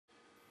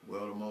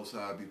Well, the Most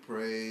High be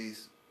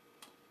praised.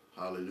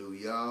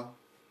 Hallelujah. I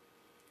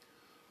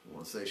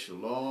want to say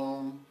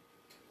shalom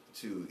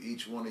to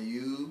each one of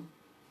you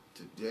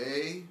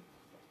today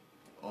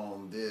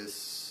on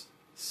this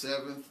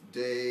 7th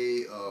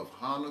day of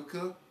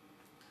Hanukkah.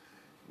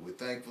 We're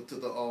thankful to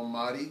the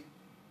Almighty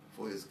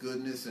for His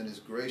goodness and His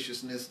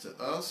graciousness to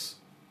us.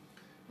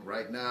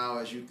 Right now,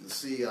 as you can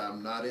see,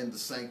 I'm not in the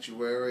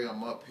sanctuary.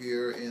 I'm up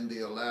here in the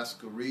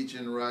Alaska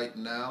region right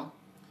now.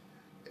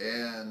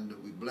 And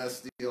we bless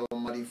the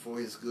Almighty for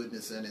His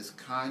goodness and His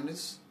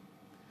kindness.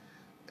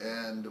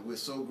 And we're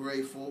so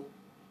grateful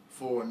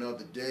for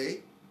another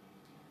day,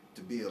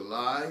 to be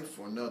alive,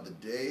 for another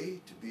day,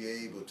 to be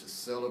able to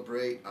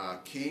celebrate our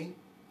King.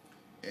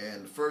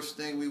 And the first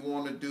thing we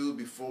want to do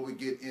before we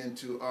get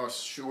into our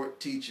short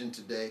teaching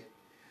today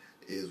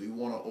is we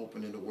want to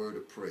open in a word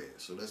of prayer.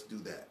 So let's do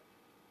that.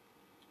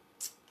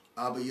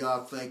 Abba Yah,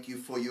 thank you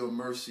for your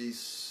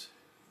mercies,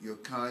 your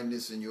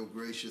kindness, and your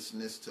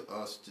graciousness to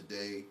us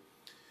today.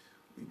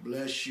 We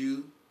bless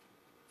you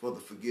for the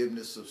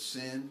forgiveness of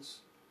sins.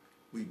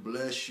 We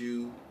bless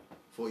you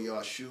for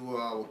Yahshua,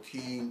 our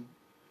King,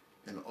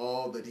 and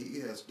all that He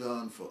has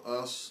done for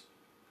us.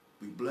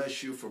 We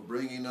bless you for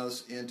bringing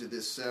us into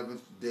this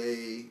 7th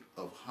day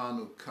of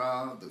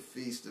Hanukkah, the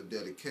Feast of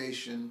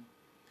Dedication.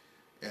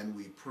 And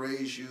we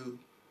praise you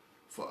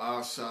for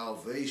our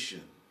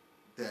salvation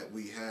that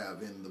we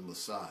have in the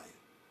Messiah.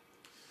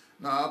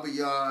 Now, Abba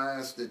Yah, I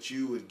ask that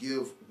you would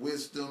give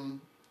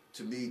wisdom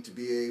to me to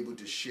be able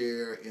to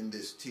share in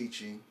this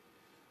teaching.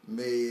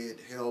 May it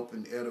help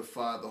and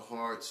edify the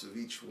hearts of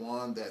each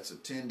one that's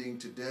attending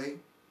today.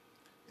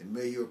 And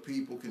may your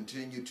people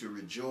continue to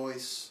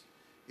rejoice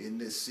in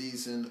this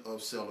season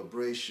of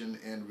celebration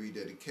and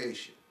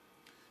rededication.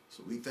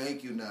 So we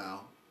thank you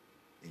now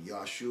in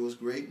Yahshua's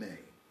great name.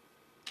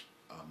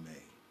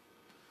 Amen.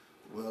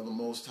 Well, the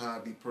Most High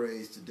be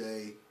praised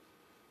today.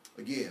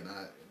 Again,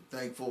 I'm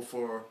thankful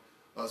for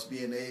us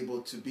being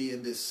able to be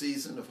in this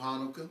season of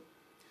Hanukkah.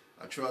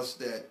 I trust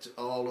that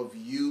all of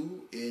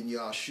you in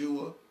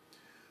Yahshua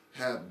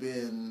have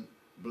been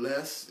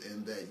blessed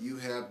and that you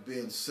have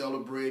been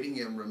celebrating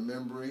and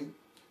remembering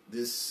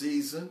this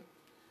season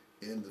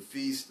in the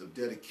Feast of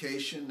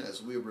Dedication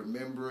as we're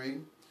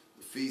remembering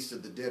the Feast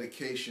of the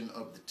Dedication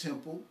of the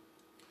Temple.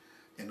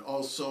 And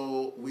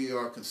also we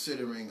are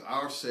considering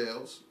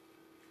ourselves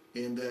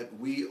in that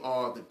we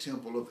are the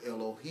temple of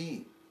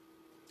Elohim.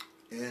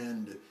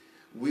 And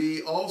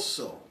we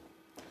also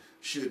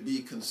should be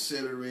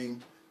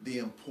considering the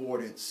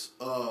importance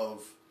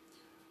of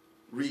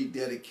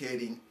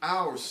rededicating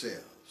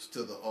ourselves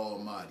to the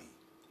Almighty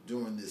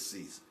during this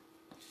season.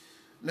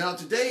 Now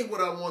today what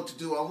I want to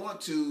do, I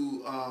want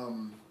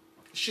to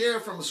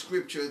share from a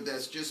scripture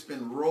that's just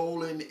been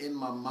rolling in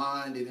my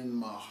mind and in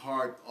my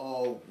heart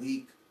all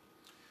week.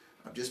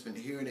 I've just been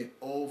hearing it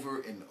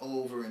over and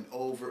over and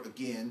over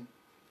again,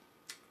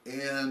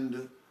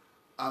 and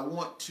I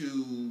want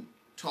to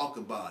talk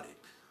about it.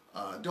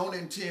 Don't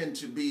intend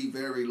to be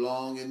very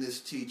long in this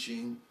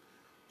teaching,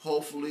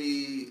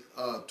 hopefully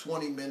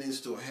 20 minutes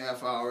to a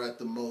half hour at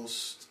the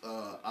most,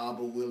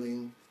 Abba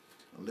willing,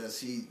 unless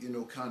He,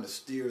 kind of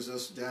steers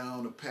us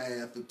down a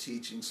path of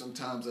teaching.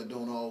 Sometimes I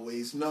don't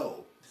always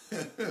know,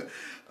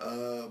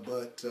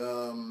 but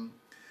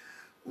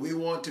we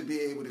want to be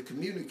able to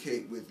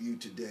communicate with you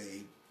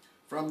today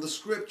from the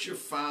scripture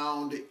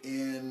found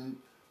in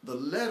the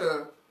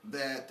letter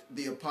that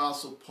the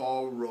Apostle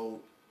Paul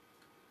wrote,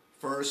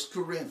 1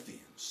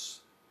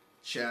 Corinthians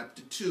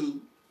chapter 2,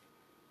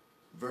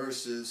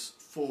 verses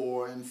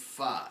 4 and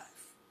 5.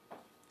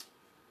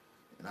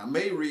 And I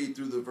may read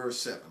through the verse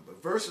 7,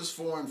 but verses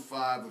 4 and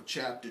 5 of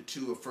chapter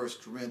 2 of 1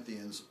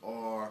 Corinthians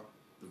are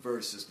the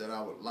verses that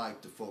I would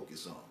like to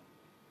focus on.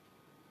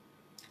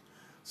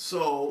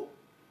 So,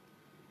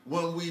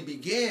 when we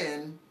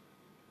begin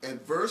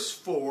at verse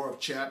 4 of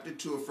chapter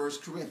 2 of 1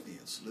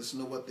 Corinthians, listen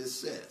to what this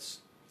says.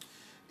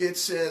 It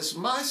says,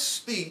 "My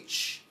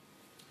speech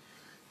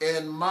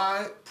and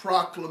my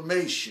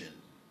proclamation,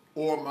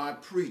 or my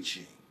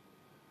preaching,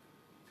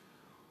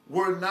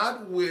 were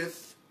not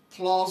with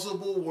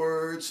plausible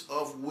words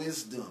of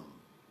wisdom,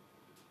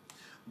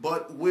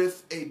 but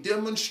with a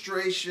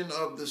demonstration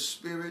of the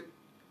Spirit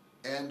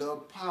and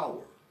of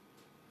power,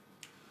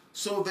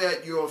 so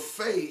that your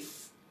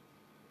faith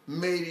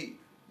may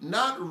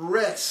not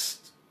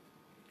rest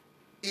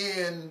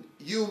in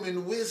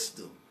human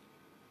wisdom,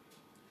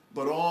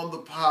 but on the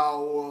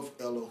power of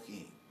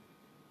Elohim."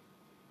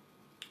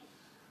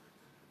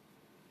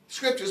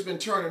 Scripture's been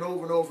turning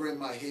over and over in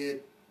my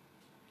head.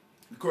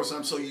 Of course,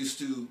 I'm so used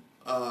to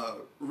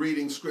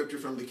reading scripture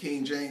from the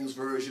King James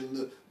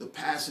Version. The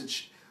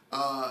passage,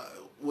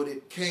 when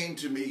it came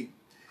to me,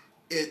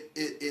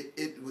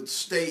 it would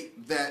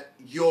state that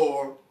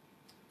your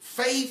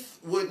faith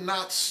would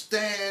not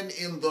stand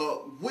in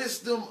the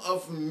wisdom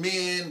of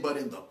men, but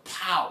in the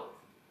power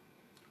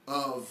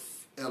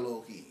of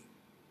Elohim.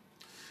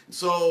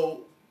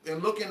 So, in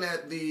looking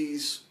at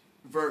these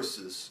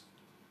verses,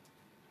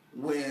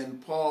 when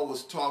Paul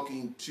was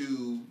talking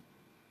to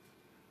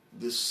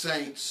the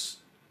saints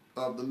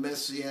of the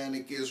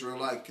Messianic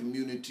Israelite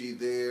community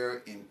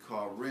there in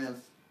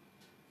Corinth.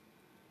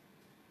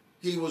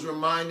 He was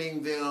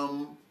reminding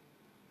them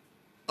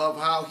of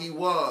how he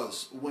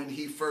was when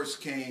he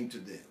first came to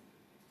them.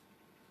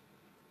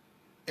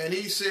 And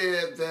he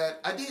said that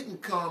I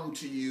didn't come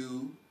to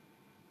you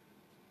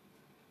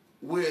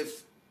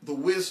with the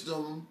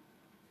wisdom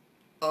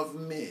of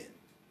men.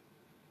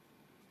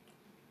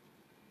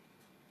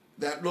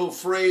 That little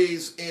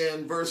phrase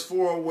in verse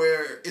 4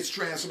 where it's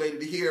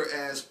translated here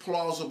as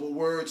plausible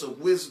words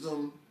of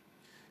wisdom,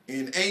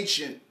 in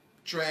ancient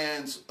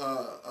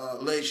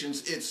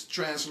translations it's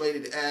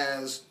translated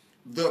as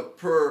the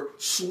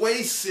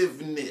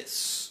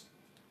persuasiveness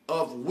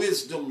of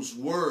wisdom's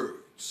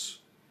words.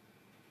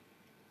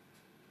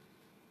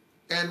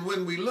 And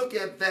when we look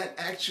at that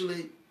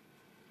actually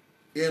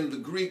in the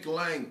Greek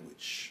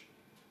language,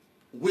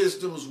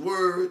 wisdom's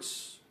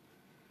words,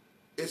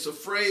 it's a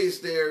phrase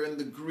there in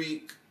the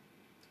Greek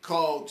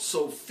called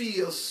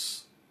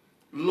Sophios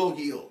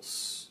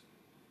Logios,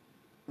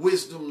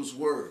 wisdom's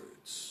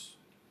words.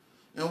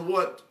 And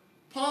what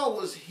Paul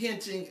was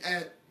hinting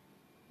at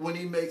when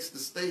he makes the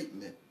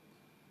statement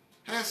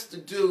has to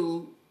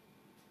do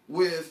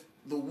with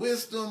the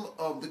wisdom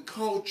of the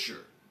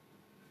culture.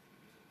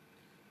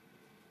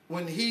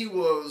 When he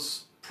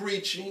was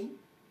preaching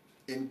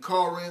in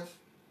Corinth,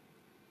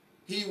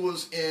 he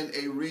was in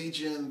a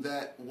region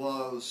that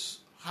was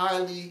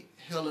highly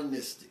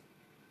Hellenistic,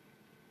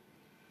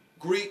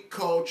 Greek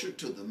culture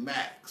to the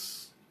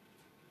max.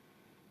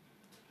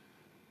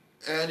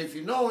 And if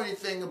you know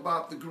anything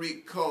about the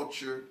Greek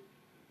culture,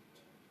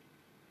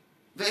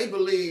 they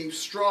believe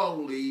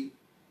strongly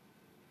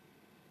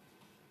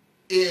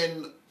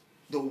in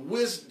the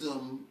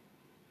wisdom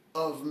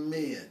of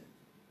men,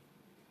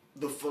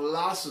 the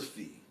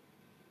philosophy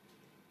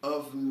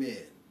of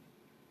men.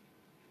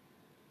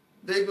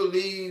 They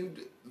believed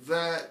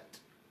that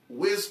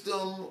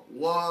wisdom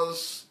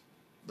was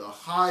the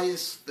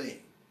highest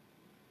thing.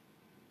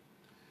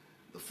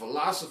 The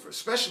philosophers,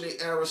 especially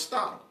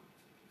Aristotle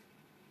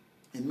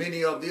and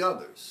many of the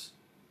others,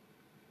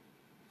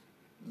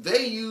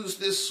 they use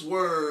this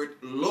word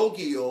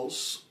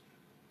logios,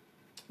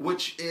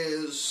 which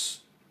is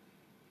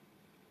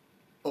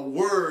a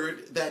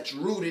word that's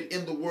rooted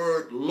in the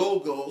word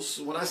logos.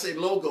 When I say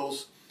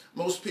logos,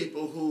 most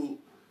people who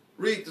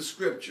read the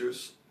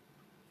scriptures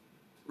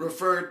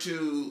refer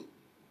to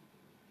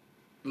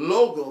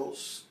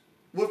logos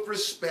with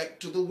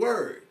respect to the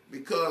word,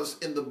 because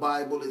in the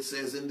Bible it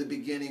says, in the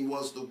beginning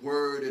was the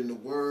Word, and the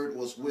Word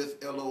was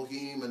with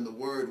Elohim, and the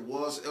Word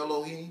was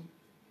Elohim.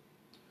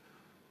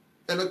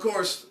 And of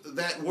course,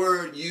 that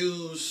word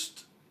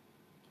used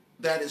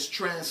that is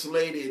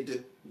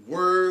translated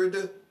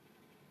word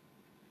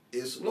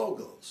is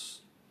logos.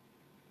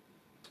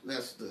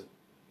 That's the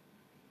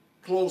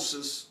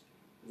closest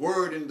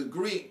word in the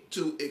Greek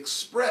to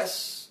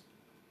express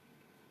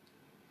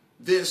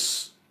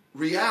this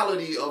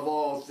reality of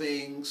all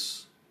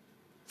things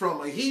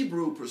from a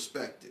Hebrew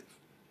perspective.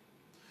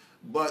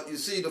 But you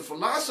see, the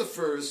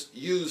philosophers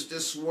use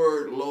this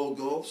word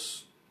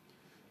logos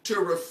to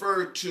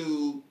refer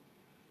to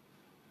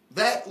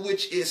that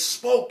which is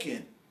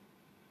spoken.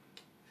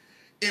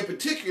 In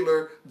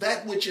particular,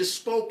 that which is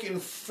spoken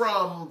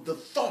from the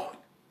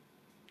thought,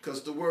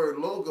 because the word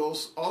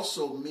logos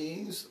also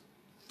means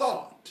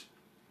thought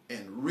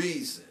and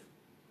reason.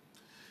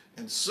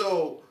 And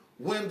so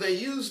when they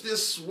use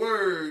this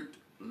word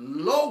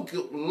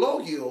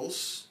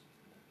logios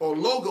or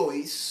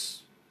logois,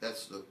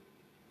 that's the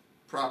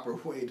proper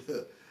way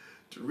to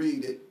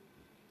read it,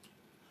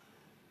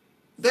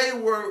 they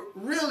were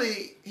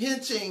really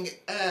hinting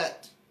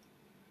at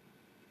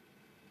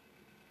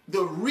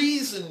the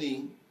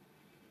reasoning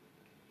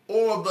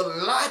or the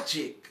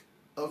logic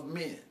of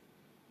men.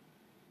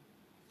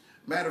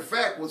 Matter of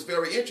fact, what's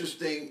very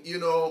interesting, you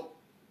know,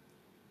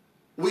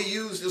 we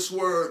use this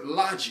word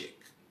logic,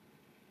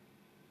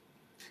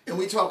 and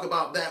we talk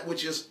about that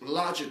which is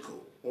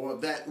logical or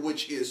that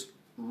which is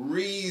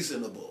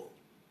reasonable.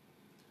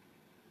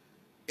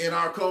 In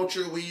our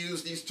culture, we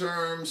use these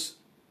terms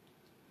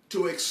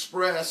to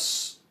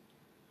express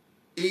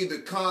either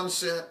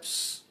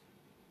concepts,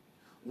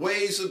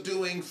 ways of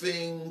doing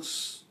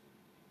things,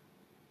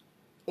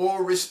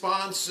 or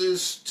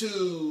responses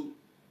to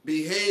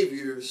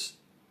behaviors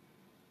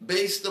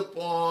based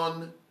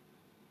upon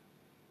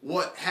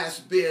what has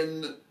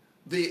been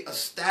the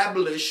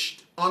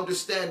established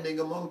understanding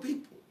among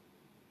people.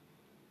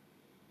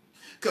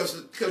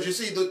 Because you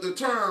see, the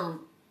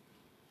term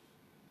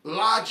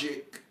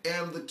logic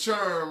and the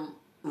term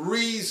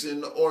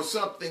reason, or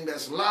something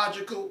that's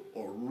logical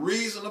or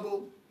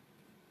reasonable,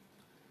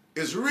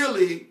 is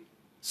really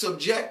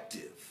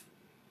subjective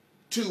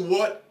to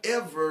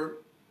whatever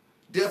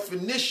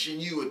definition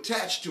you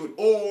attach to it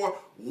or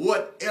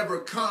whatever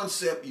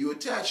concept you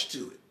attach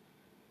to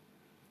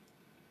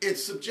it.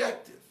 It's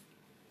subjective.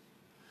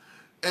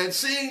 And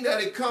seeing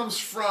that it comes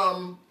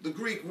from the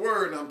Greek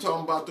word, and I'm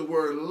talking about the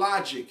word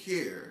logic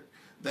here,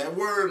 that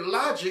word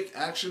logic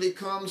actually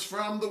comes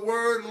from the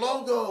word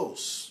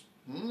logos.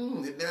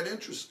 Isn't that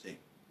interesting?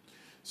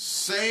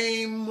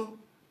 Same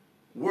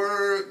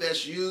word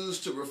that's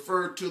used to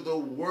refer to the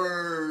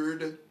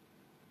word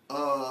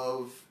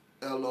of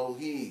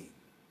Elohim.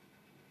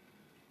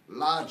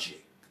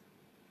 Logic.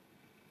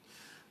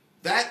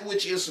 That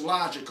which is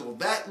logical,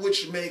 that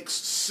which makes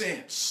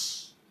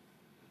sense,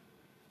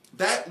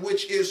 that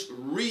which is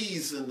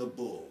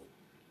reasonable.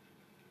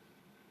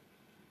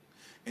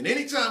 And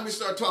anytime we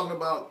start talking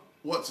about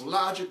what's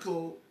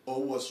logical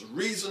or what's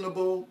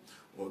reasonable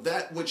or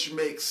that which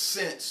makes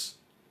sense,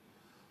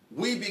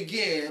 we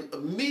begin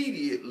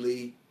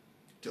immediately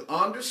to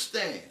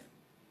understand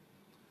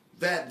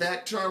that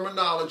that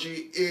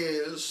terminology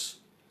is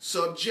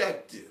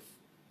subjective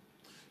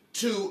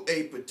to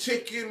a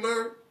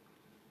particular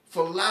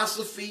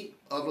philosophy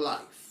of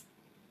life.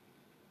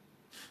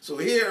 So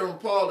here when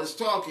Paul is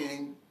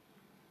talking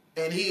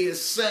and he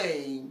is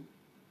saying,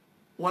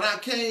 when I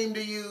came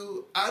to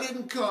you, I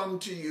didn't come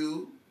to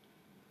you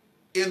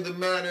in the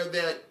manner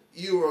that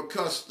you are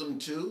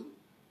accustomed to.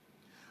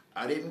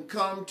 I didn't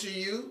come to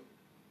you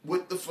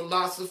with the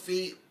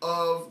philosophy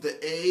of the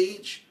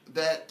age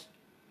that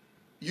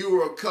you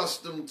were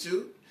accustomed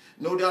to.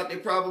 No doubt they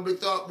probably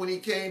thought when he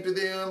came to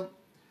them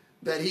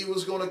that he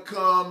was going to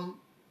come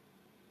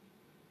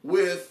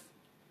with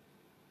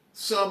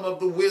some of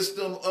the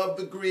wisdom of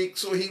the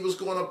Greeks, or he was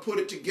going to put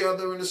it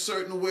together in a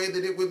certain way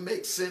that it would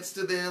make sense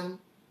to them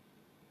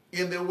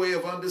in their way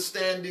of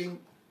understanding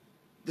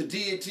the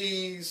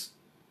deities.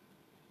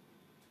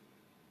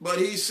 But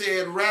he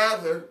said,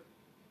 rather,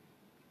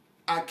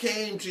 I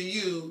came to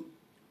you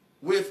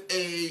with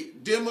a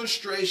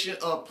demonstration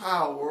of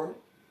power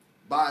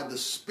by the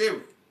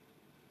Spirit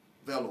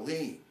of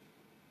Elohim.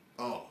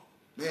 Oh,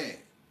 man.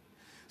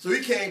 So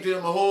he came to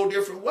them a whole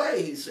different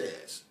way, he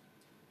says.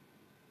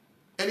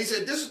 And he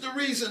said, this is the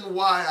reason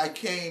why I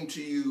came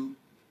to you,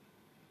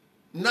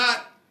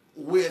 not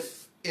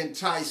with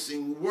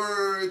enticing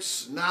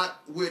words,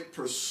 not with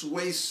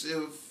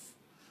persuasive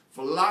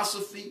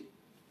philosophy,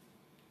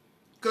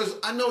 because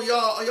I know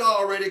y'all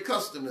already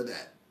accustomed to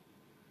that.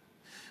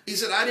 He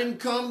said, I didn't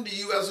come to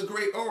you as a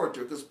great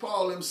orator, because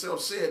Paul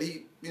himself said,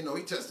 he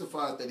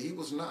testified that he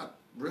was not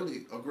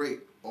really a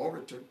great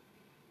orator.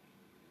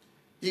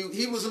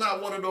 He was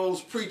not one of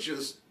those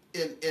preachers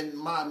in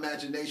my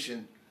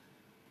imagination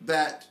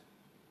that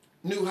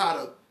knew how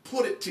to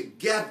put it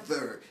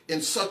together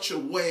in such a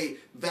way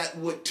that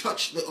would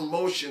touch the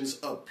emotions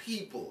of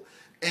people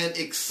and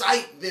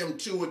excite them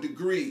to a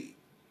degree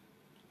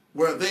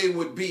where they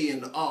would be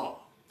in awe.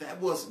 That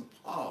wasn't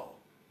Paul.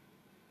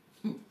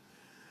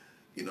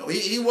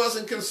 He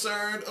wasn't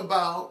concerned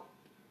about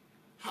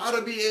how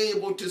to be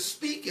able to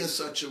speak in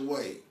such a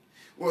way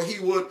where he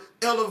would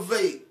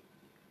elevate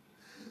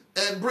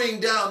and bring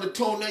down the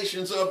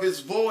tonations of his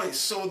voice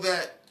so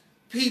that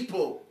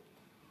people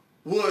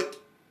would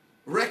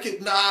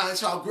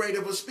recognize how great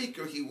of a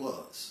speaker he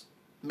was.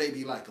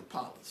 Maybe like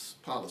Apollos.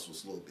 Apollos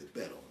was a little bit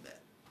better on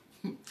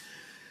that.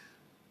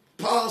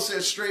 Paul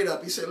said straight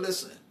up, he said,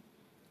 listen,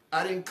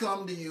 I didn't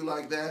come to you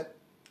like that.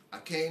 I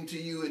came to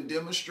you in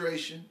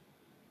demonstration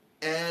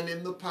and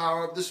in the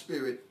power of the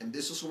Spirit, and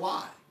this is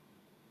why.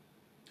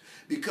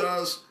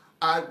 Because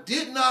I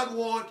did not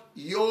want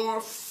your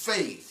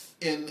faith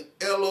in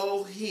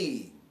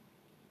Elohim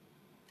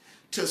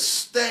to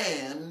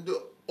stand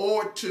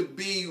or to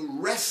be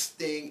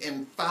resting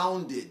and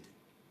founded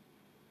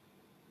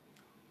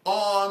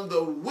on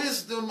the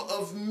wisdom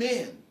of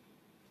men,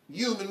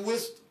 human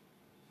wisdom.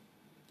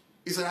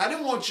 He said, I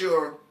didn't want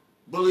your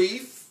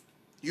belief,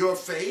 your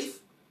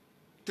faith,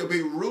 to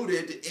be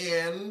rooted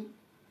in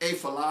a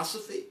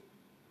philosophy.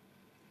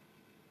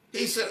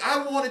 He said,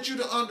 I wanted you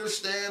to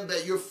understand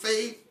that your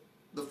faith,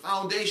 the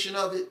foundation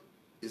of it,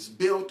 is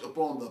built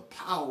upon the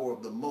power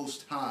of the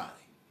Most High.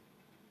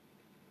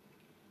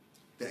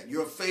 That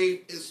your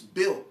faith is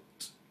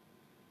built,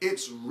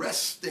 it's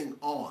resting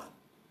on,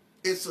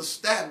 it's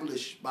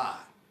established by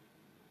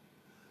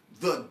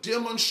the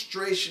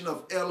demonstration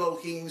of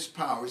Elohim's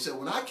power. He said,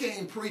 when I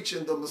came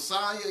preaching the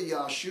Messiah,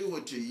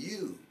 Yahshua, to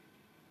you,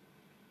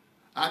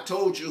 I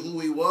told you who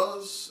he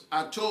was.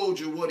 I told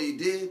you what he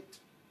did.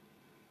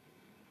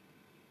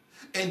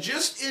 And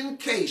just in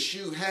case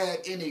you had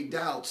any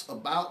doubts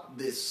about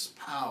this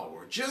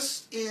power,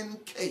 just in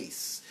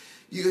case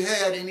you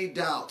had any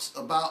doubts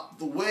about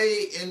the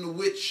way in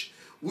which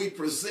we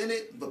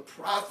presented the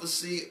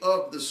prophecy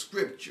of the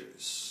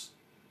scriptures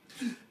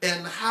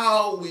and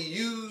how we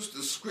use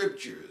the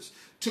scriptures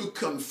to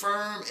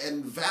confirm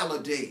and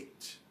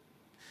validate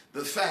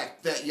the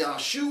fact that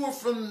Yahshua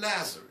from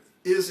Nazareth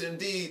is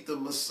indeed the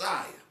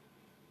Messiah,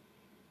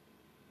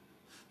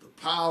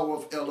 the power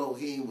of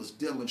Elohim was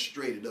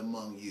demonstrated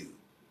among you.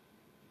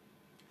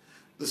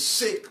 The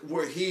sick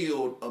were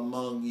healed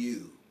among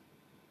you.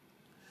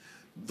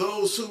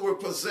 Those who were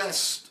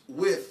possessed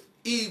with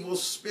evil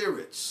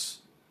spirits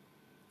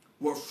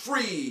were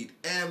freed,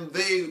 and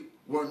they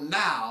were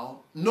now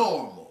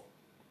normal.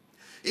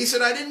 He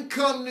said, I didn't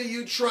come to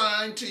you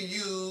trying to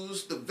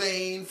use the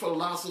vain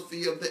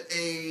philosophy of the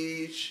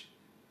age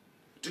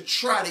to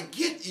try to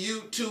get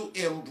you to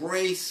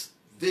embrace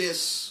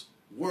this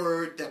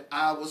word that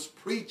I was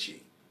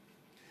preaching.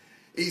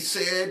 He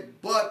said,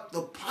 but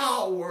the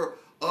power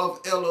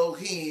of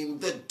Elohim,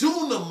 the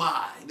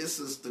dunamai, this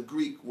is the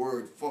Greek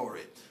word for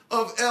it,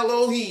 of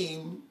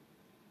Elohim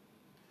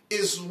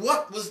is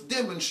what was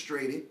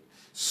demonstrated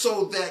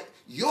so that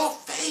your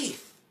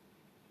faith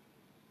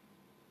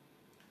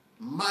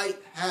might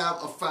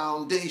have a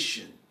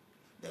foundation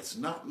that's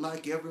not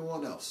like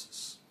everyone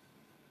else's.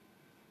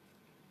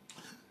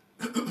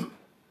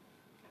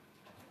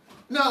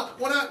 Now,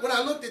 when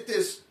I looked at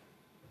this,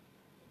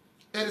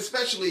 and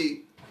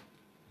especially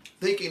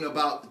thinking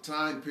about the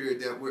time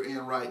period that we're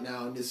in right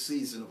now in this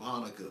season of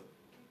Hanukkah,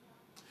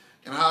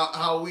 and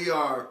how we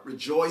are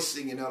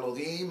rejoicing in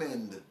Elohim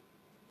and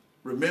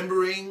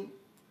remembering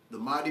the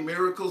mighty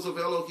miracles of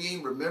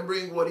Elohim,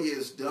 remembering what he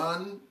has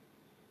done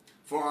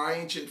for our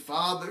ancient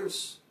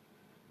fathers,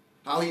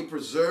 how he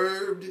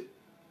preserved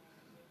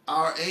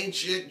our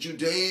ancient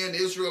Judean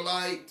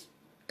Israelite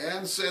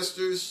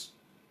ancestors,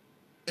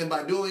 and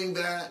by doing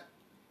that,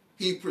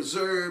 he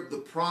preserved the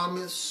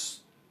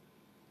promise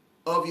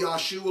of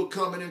Yahshua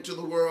coming into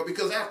the world.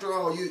 Because after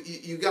all,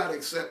 you got to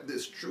accept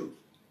this truth,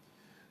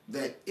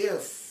 that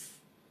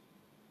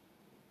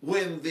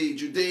when the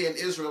Judean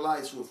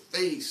Israelites were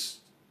faced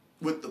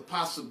with the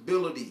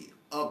possibility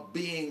of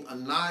being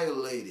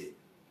annihilated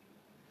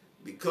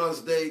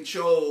because they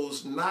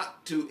chose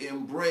not to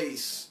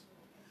embrace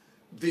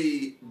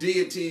the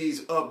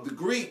deities of the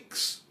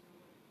Greeks,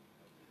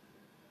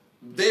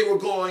 they were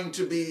going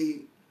to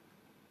be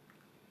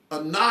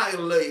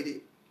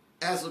annihilated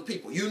as a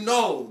people. You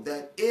know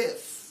that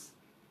if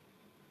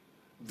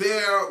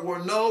there were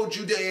no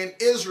Judean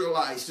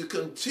Israelites to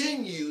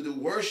continue the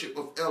worship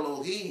of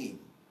Elohim,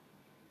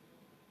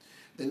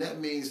 then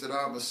that means that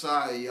our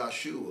Messiah,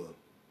 Yahshua,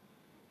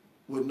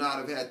 would not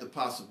have had the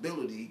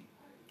possibility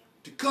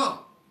to come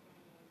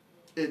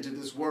into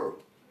this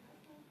world.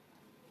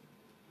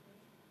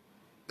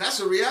 That's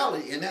a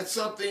reality, and that's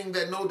something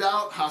that no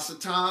doubt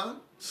Hasatan,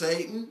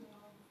 Satan,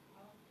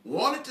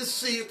 wanted to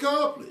see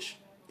accomplished.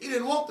 He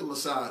didn't want the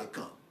Messiah to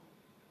come.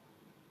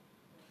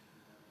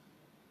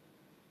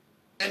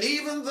 And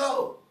even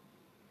though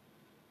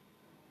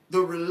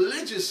the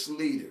religious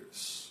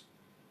leaders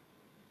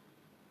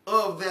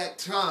of that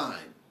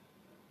time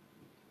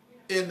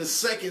in the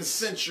 2nd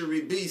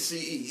century BCE,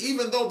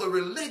 even though the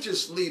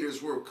religious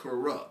leaders were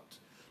corrupt,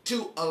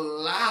 to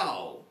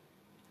allow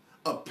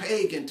a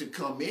pagan to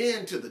come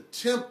into the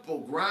temple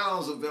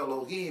grounds of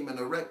Elohim and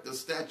erect a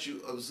statue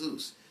of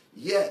Zeus,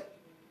 yet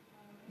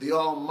the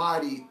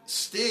Almighty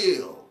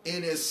still,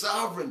 in his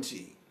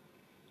sovereignty,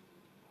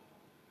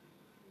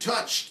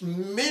 touched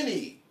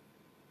many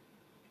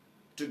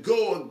to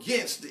go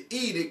against the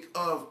edict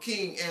of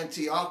King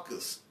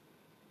Antiochus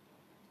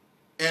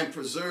and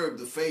preserve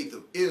the faith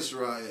of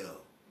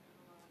Israel,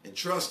 and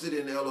trusted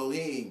in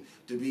Elohim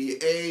to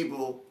be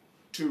able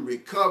to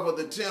recover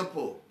the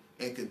temple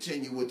and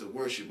continue with the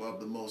worship of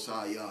the Most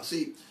High Yah.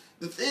 See,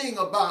 the thing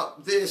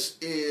about this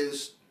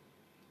is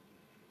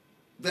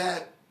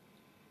that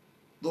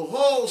the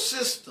whole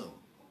system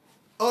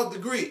of the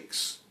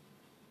Greeks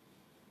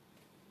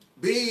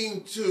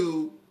being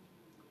to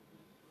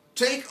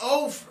take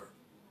over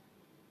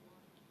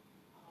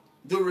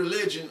the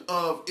religion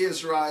of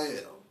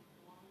Israel,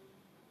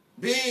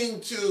 being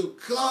to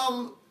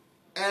come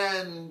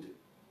and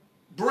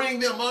bring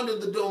them under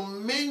the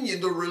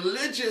dominion, the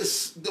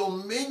religious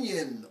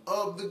dominion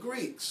of the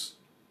Greeks.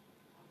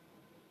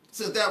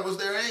 Since that was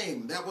their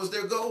aim, that was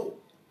their goal.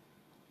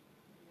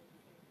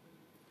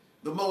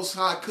 The Most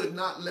High could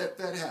not let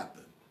that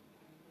happen.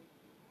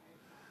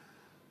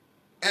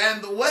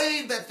 And the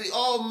way that the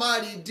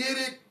Almighty did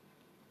it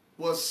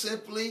was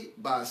simply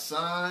by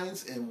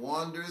signs and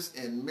wonders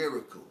and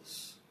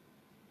miracles.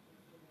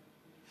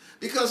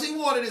 Because he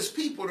wanted his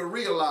people to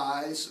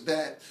realize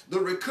that the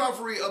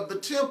recovery of the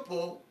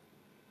temple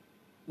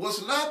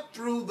was not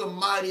through the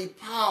mighty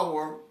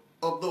power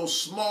of those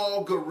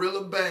small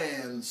guerrilla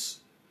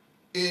bands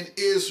in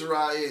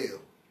Israel.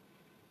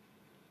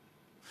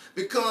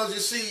 Because,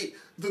 you see,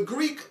 the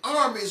Greek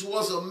armies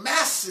was a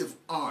massive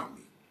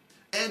army.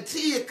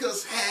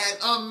 Antiochus had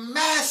a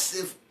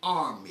massive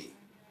army.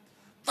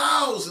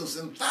 Thousands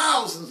and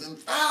thousands and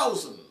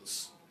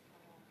thousands.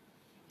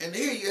 And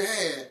here you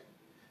had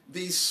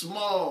these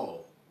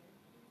small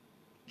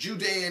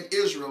Judean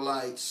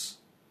Israelites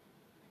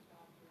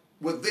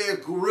with their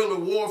guerrilla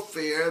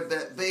warfare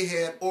that they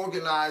had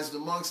organized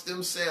amongst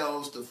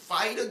themselves to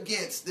fight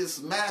against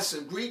this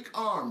massive Greek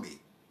army.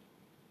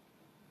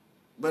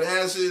 But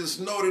as is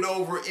noted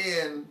over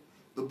in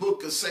the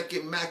book of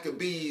 2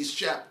 Maccabees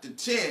chapter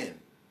 10,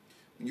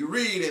 when you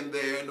read in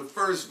there in the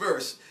first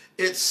verse,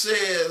 it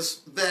says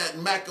that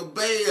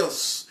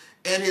Maccabeus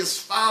and his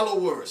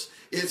followers,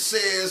 it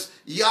says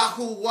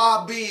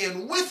Yahuwah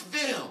being with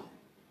them.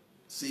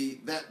 See,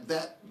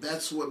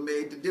 that's what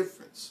made the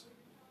difference.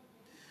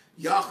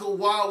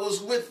 Yahuwah was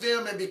with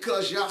them, and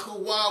because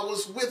Yahuwah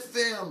was with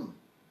them,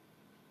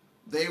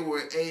 they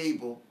were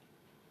able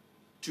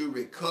to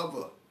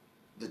recover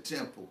the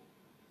temple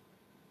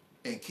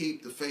and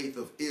keep the faith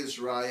of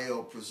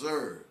Israel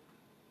preserved.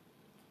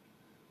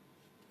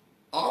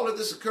 All of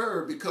this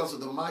occurred because of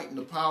the might and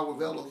the power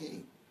of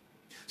Elohim.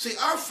 See,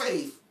 our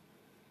faith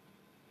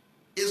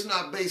is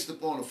not based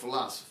upon a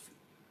philosophy.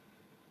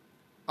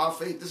 Our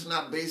faith is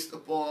not based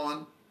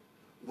upon,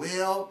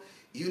 well,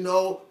 you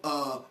know,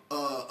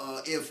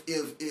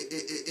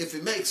 if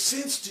it makes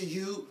sense to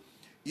you,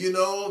 you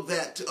know,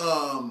 that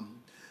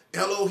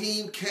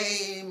Elohim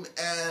came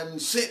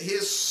and sent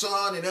his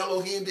son, and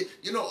Elohim did.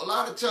 You know, a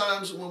lot of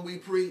times when we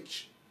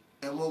preach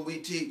and when we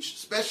teach,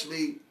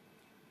 especially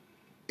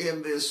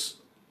in this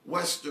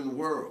Western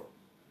world,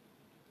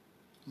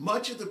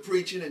 much of the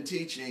preaching and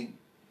teaching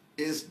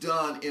is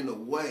done in a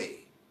way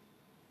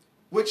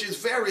which is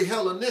very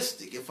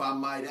Hellenistic, if I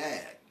might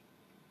add,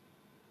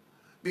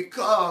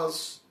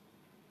 because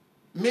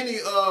many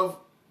of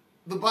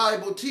the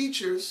Bible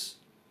teachers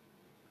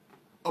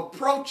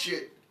approach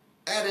it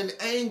at an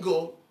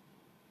angle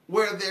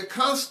where they're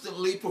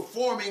constantly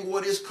performing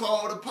what is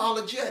called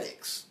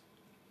apologetics.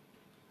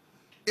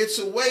 It's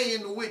a way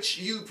in which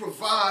you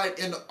provide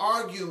an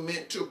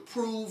argument to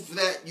prove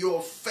that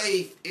your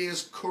faith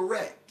is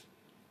correct.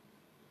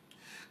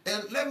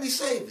 And let me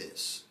say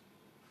this.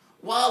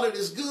 While it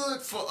is good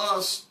for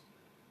us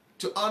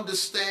to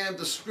understand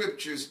the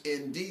scriptures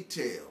in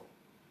detail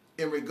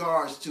in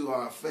regards to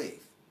our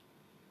faith,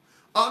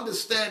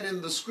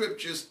 understanding the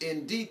scriptures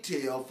in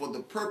detail for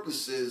the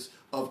purposes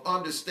of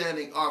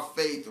understanding our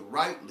faith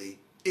rightly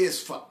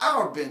is for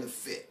our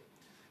benefit.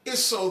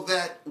 It's so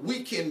that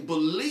we can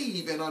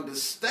believe and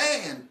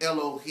understand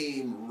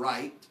Elohim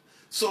right,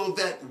 so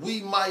that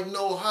we might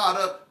know how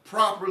to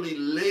properly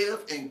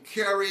live and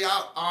carry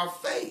out our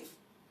faith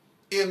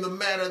in the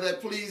manner that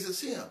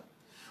pleases him.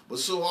 But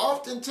so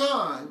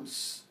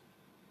oftentimes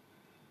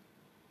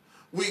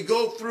we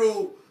go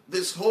through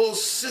this whole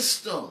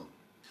system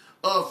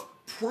of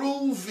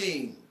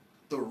proving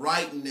the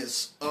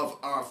rightness of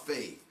our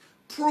faith,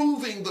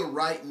 proving the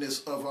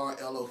rightness of our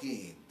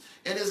Elohim.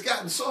 And it's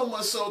gotten so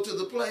much so to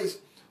the place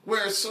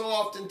where so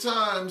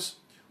oftentimes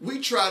we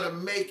try to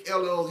make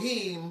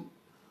Elohim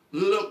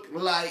look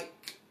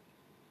like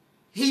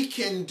he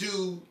can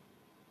do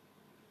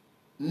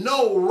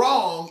no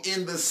wrong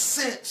in the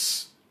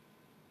sense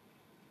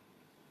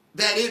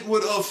that it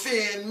would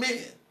offend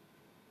men.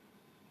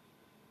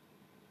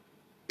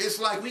 It's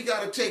like we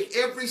got to take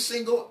every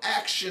single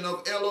action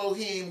of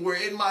Elohim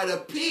where it might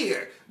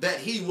appear that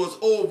he was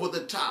over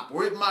the top,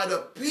 where it might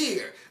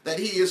appear that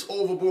he is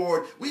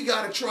overboard. We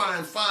got to try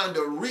and find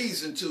a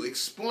reason to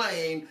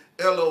explain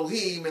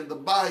Elohim in the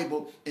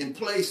Bible in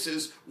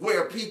places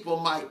where people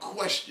might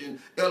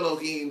question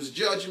Elohim's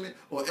judgment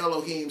or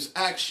Elohim's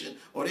action,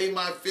 or they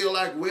might feel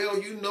like,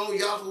 well, you know,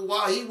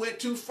 Yahuwah, he went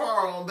too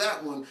far on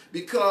that one,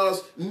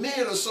 because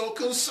men are so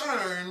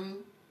concerned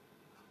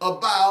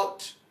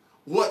about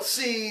what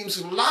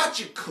seems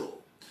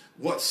logical,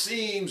 what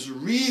seems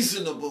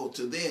reasonable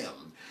to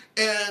them.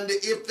 And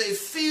if they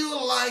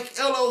feel like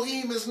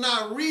Elohim is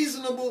not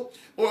reasonable,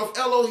 or if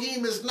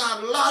Elohim is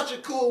not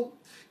logical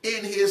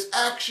in his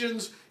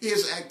actions,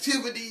 his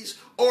activities,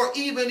 or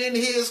even in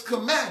his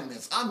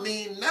commandments. I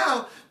mean,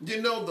 now,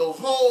 you know, the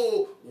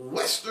whole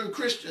Western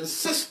Christian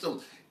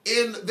system,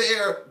 in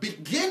their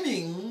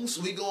beginnings,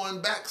 we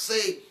going back,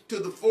 say, to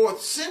the 4th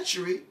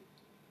century,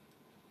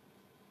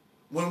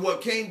 when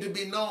what came to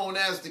be known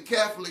as the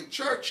Catholic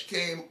Church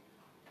came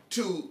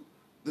to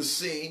the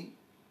scene,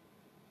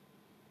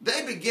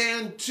 they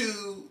began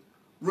to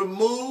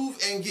remove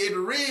and get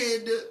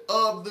rid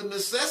of the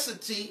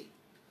necessity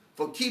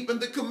for keeping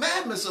the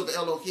commandments of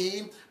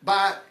Elohim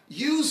by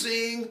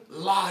using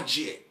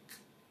logic.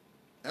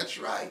 That's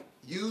right,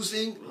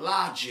 using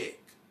logic.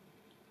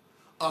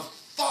 A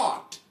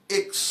thought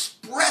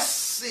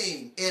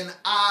expressing an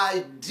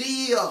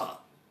idea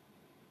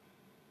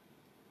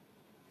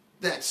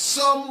that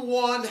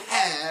someone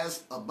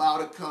has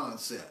about a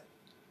concept.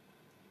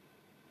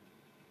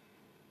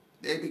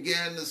 They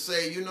began to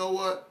say, you know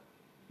what?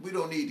 We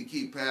don't need to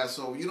keep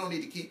Passover. You don't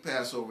need to keep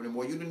Passover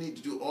anymore. You don't need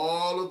to do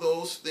all of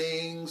those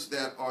things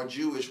that are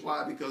Jewish.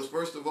 Why? Because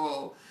first of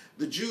all,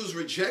 the Jews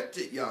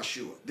rejected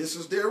Yahshua. This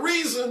is their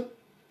reason.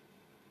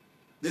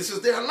 This is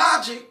their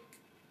logic.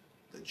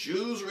 The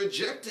Jews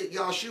rejected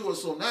Yahshua.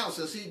 So now,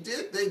 since they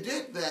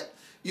did that,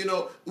 you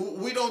know,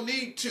 we don't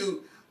need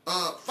to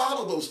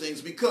follow those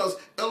things, because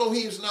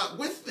Elohim's not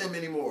with them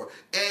anymore.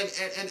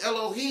 And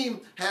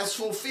Elohim has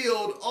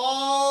fulfilled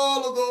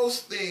all of those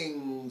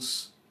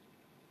things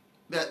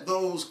that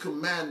those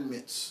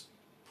commandments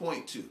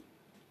point to.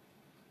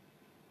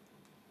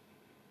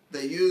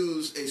 They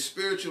use a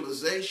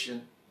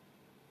spiritualization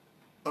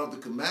of the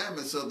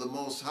commandments of the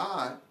Most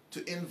High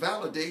to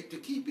invalidate the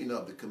keeping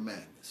of the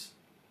commandments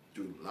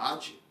through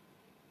logic.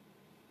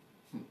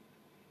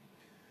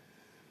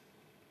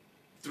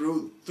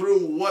 Through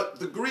what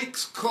the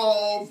Greeks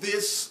call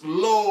this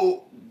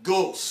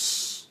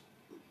logos,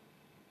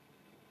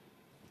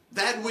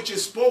 that which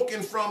is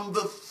spoken from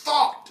the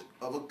thought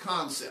of a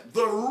concept,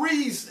 the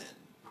reason.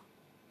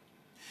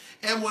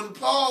 And when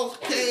Paul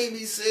came,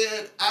 he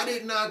said, I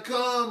did not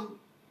come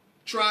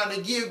trying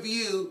to give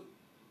you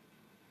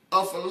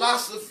a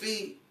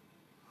philosophy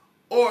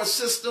or a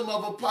system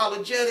of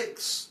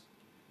apologetics.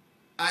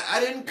 I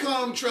didn't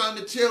come trying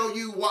to tell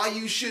you why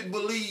you should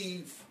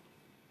believe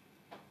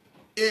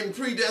in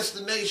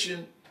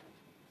predestination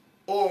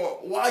or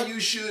why you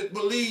should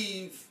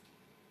believe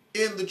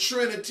in the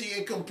Trinity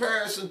in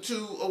comparison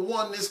to a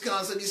oneness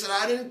concept. He said,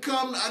 I didn't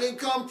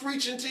come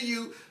preaching to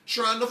you,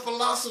 trying to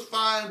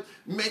philosophize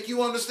and make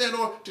you understand,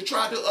 or to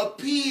try to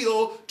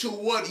appeal to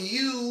what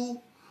you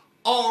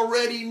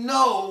already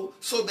know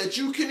so that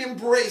you can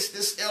embrace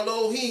this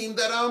Elohim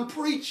that I'm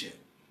preaching.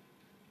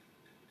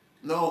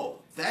 No,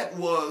 that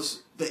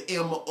was the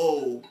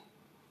MO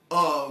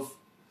of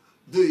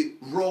the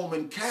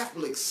Roman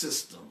Catholic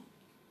system.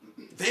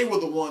 They were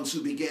the ones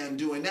who began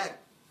doing that.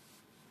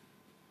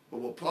 But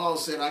what Paul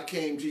said, I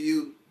came to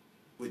you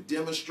with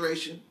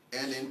demonstration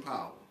and in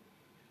power.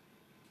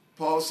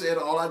 Paul said,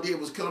 all I did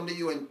was come to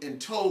you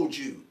and told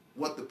you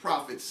what the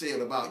prophet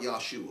said about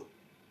Yahshua.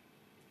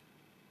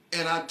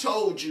 And I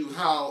told you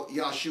how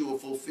Yahshua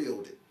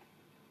fulfilled it.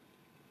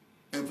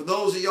 And for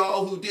those of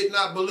y'all who did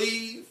not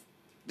believe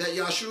that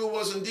Yahshua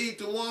was indeed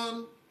the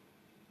one,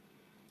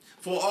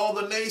 for all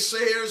the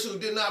naysayers who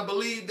did not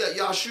believe that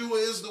Yahshua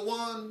is the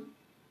one,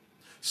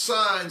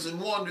 signs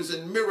and wonders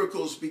and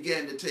miracles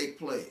began to take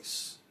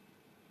place.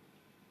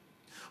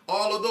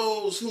 All of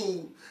those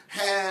who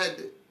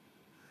had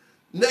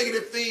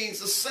negative things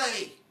to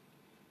say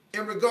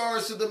in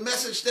regards to the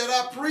message that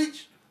I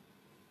preached,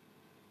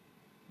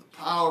 the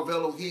power of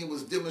Elohim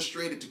was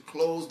demonstrated to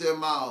close their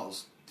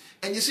mouths.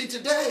 And you see,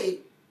 today,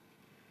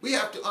 we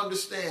have to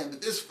understand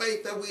that this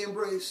faith that we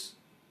embrace,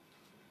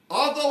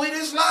 although it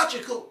is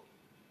logical,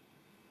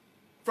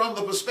 from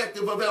the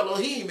perspective of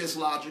Elohim, it's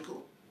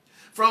logical.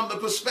 From the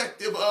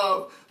perspective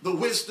of the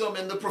wisdom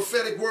and the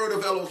prophetic word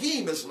of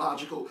Elohim, it's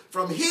logical.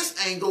 From his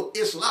angle,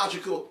 it's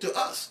logical to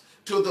us.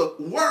 To the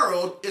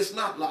world, it's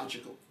not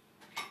logical.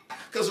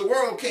 Because the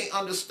world can't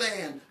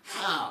understand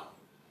how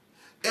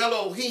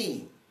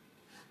Elohim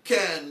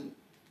can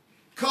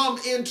come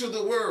into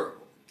the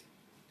world,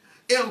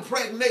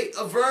 impregnate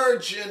a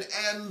virgin,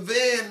 and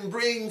then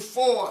bring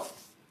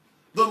forth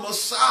the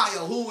Messiah,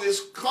 who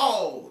is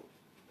called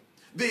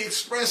the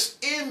express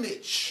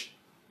image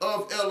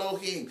of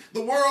Elohim.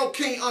 The world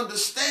can't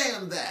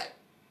understand that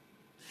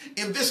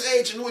in this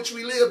age in which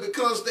we live,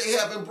 because they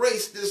have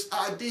embraced this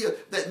idea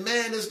that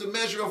man is the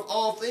measure of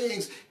all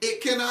things.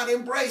 It cannot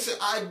embrace an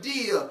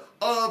idea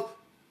of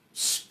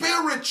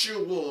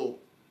spiritual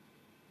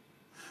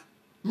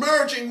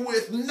merging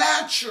with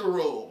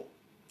natural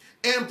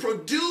and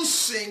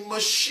producing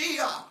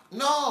Mashiach.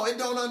 No, it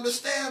don't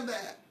understand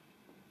that.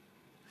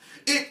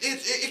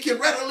 It can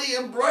readily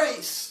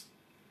embrace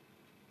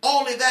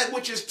only that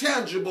which is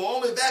tangible,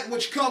 only that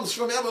which comes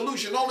from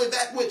evolution, only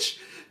that which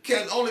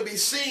can only be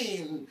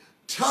seen,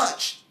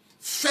 touched,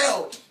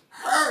 felt,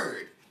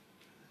 heard.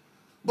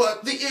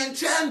 But the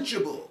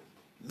intangible,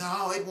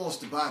 no, it wants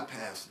to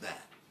bypass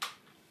that.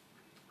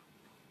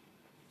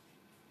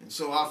 And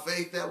so our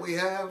faith that we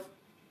have,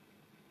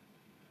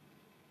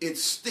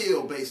 it's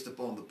still based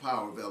upon the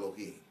power of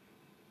Elohim.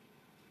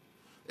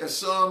 There's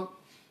some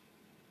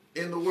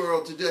in the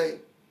world today,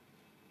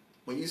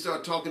 when you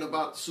start talking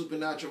about the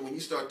supernatural, when you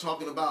start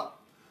talking about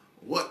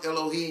what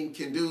Elohim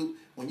can do,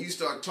 when you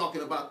start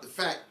talking about the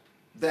fact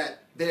that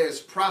there's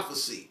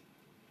prophecy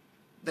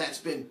that's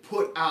been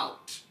put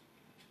out,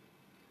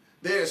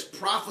 there's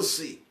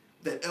prophecy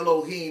that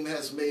Elohim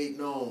has made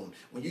known.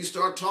 When you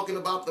start talking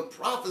about the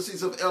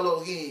prophecies of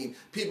Elohim,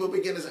 people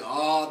begin to say,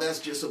 oh, that's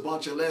just a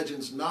bunch of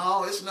legends.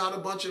 No, it's not a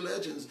bunch of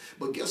legends.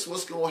 But guess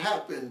what's going to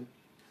happen?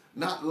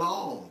 Not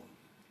long.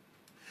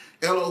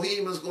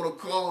 Elohim is going to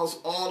cause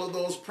all of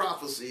those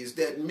prophecies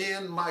that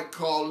men might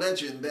call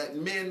legend, that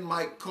men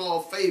might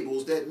call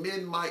fables, that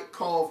men might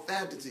call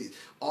fantasies,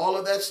 all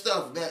of that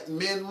stuff that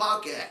men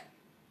mock at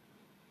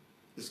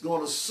is going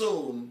to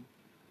soon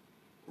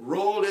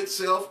roll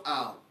itself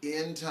out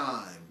in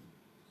time.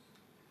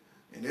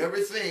 And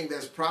everything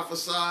that's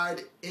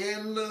prophesied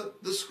in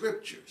the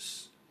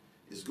scriptures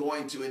is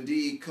going to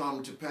indeed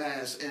come to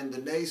pass, and the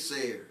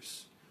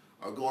naysayers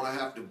are going to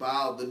have to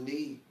bow the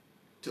knee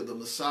to the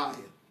Messiah.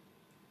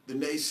 The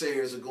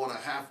naysayers are going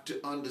to have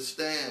to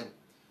understand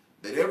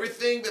that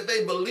everything that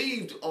they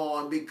believed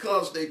on,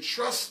 because they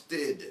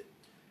trusted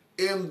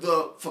in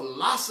the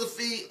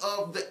philosophy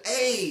of the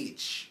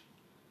age,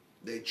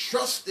 they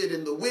trusted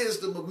in the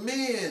wisdom of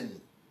men,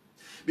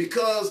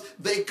 because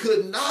they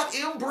could not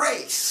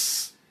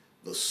embrace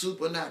the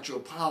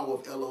supernatural power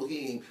of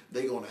Elohim,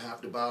 they're going to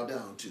have to bow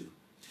down to.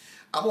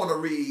 I want to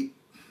read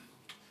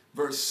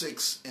verse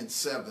 6 and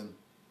 7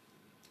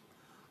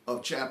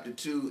 of chapter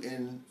 2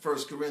 in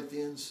 1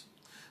 Corinthians,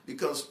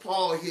 because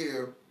Paul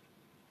here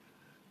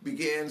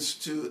begins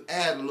to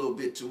add a little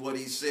bit to what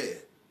he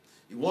said.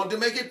 He wanted to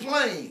make it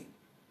plain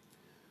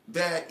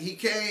that he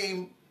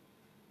came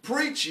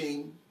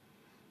preaching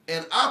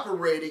and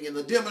operating in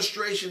the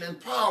demonstration and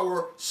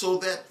power so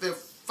that the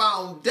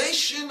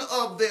foundation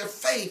of their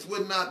faith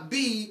would not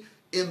be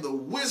in the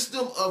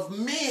wisdom of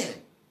men,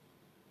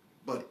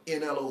 but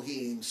in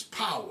Elohim's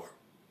power.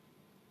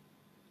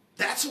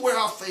 That's where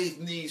our faith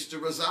needs to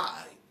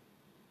reside.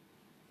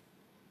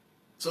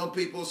 Some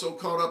people are so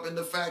caught up in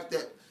the fact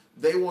that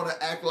they want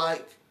to act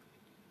like,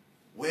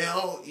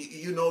 well,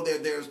 you know,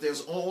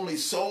 there's only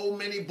so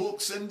many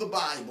books in the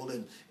Bible,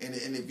 and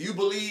if you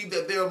believe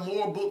that there are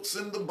more books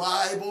in the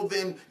Bible,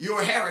 then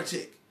you're a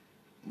heretic.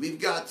 We've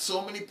got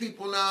so many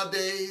people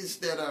nowadays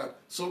that are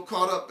so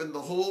caught up in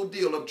the whole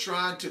deal of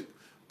trying to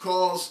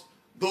cause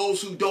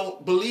those who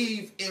don't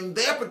believe in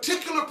their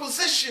particular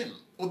position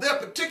or their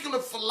particular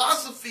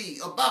philosophy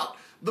about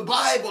the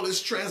Bible,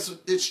 its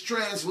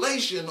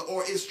translation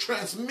or its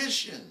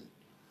transmission.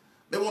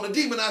 They want to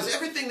demonize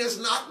everything that's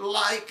not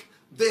like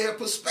their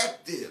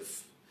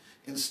perspective.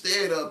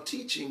 Instead of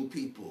teaching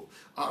people,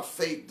 our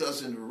faith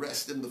doesn't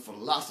rest in the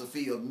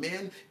philosophy of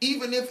men.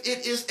 Even if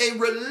it is a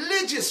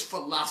religious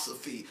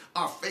philosophy,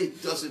 our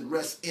faith doesn't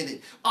rest in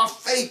it. Our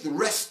faith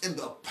rests in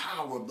the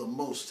power of the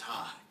Most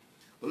High.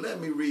 But let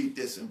me read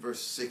this in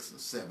verses 6 and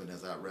 7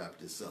 as I wrap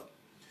this up.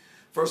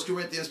 1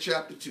 Corinthians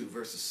chapter 2,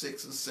 verses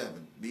 6 and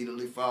 7,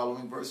 immediately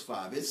following verse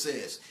 5. It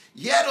says,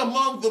 "Yet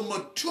among the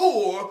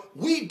mature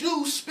we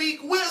do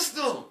speak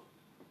wisdom."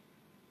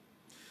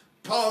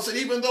 Paul said,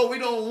 even though we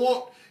don't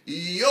want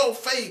your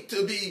faith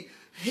to be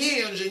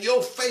hinged and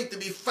your faith to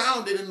be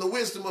founded in the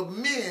wisdom of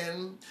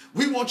men,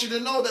 we want you to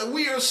know that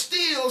we are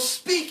still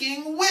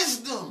speaking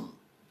wisdom.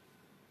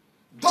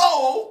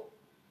 Though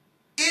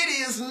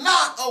it is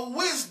not a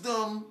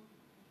wisdom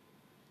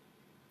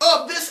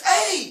of this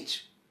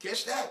age.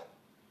 Catch that?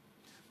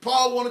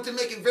 Paul wanted to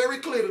make it very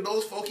clear to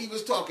those folk he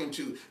was talking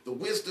to, the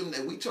wisdom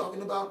that we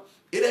talking about,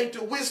 it ain't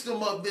the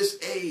wisdom of this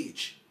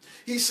age.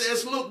 He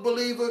says, look,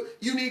 believer,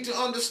 you need to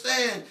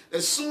understand,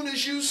 as soon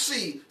as you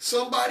see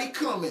somebody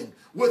coming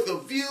with a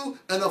view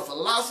and a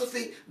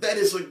philosophy that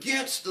is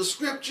against the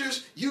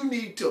scriptures, you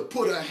need to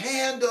put a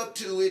hand up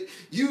to it.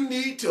 You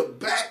need to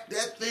back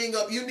that thing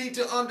up. You need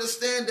to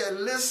understand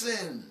that,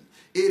 listen,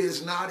 it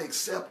is not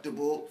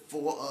acceptable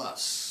for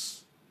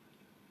us.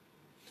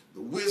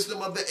 The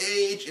wisdom of the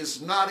age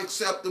is not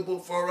acceptable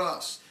for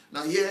us.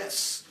 Now,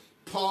 yes,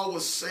 Paul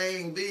was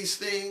saying these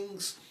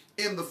things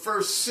in the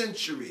first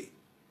century.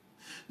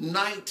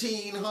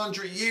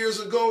 1900 years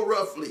ago,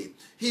 roughly,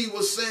 he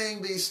was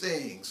saying these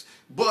things.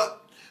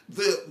 But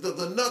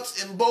the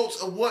nuts and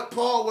bolts of what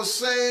Paul was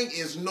saying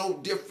is no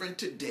different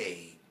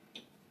today.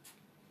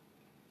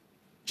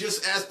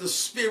 Just as the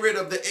spirit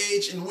of the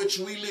age in which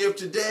we live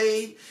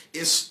today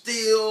is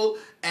still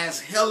as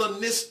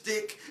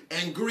Hellenistic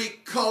and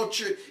Greek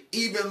culture,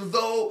 even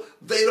though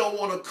they don't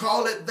want to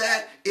call it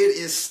that, it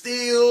is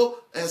still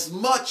as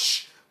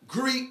much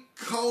Greek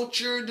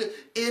cultured in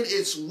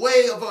its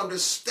way of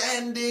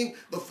understanding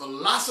the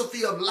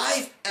philosophy of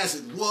life as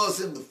it was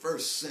in the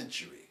first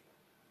century.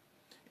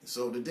 And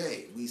so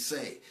today we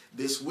say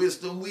this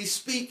wisdom we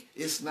speak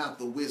is not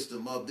the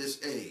wisdom of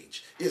this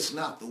age. It's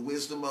not the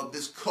wisdom of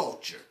this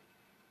culture.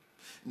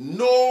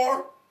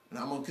 Nor, and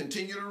I'm going to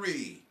continue to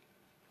read,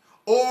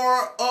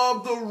 or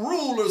of the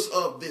rulers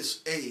of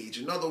this age.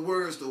 In other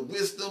words, the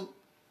wisdom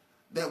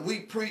that we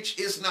preach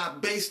is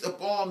not based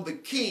upon the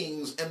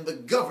kings and the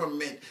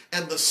government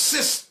and the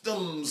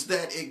systems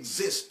that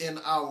exist in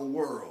our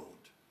world,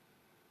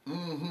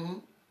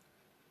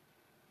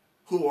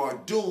 who are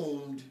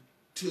doomed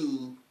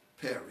to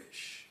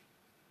perish.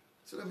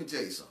 So let me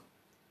tell you something.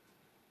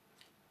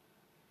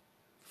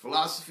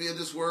 Philosophy of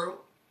this world,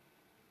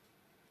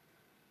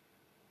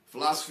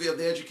 philosophy of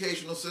the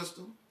educational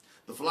system,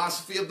 the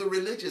philosophy of the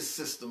religious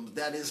system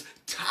that is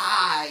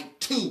tied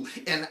to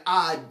an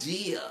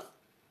idea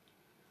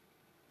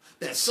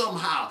that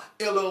somehow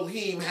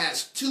Elohim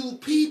has two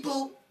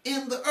people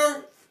in the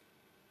earth.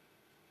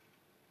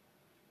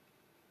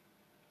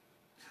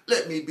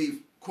 Let me be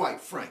quite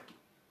frank,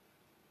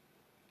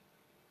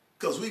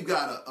 because we've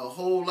got a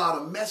whole lot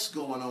of mess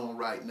going on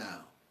right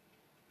now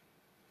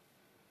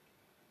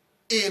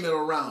in and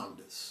around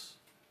us.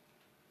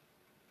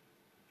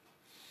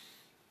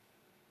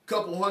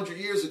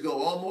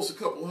 Almost a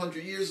couple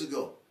hundred years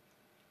ago,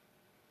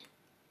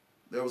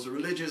 there was a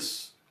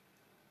religious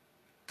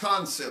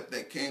concept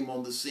that came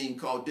on the scene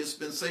called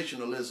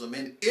dispensationalism,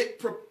 and it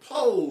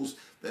proposed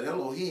that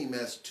Elohim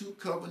has two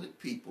covenant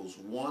peoples,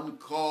 one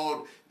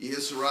called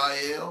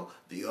Israel,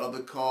 the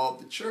other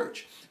called the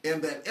church,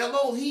 and that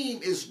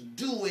Elohim is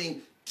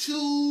doing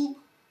two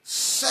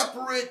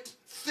separate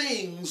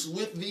things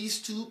with these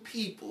two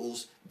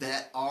peoples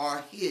that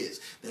are his,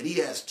 that he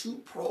has two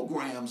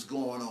programs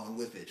going on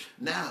with it.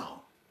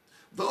 Now,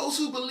 those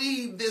who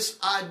believe this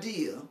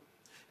idea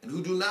and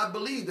who do not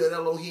believe that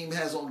Elohim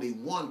has only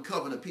one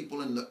covenant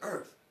people in the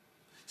earth,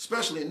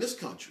 especially in this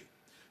country,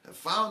 have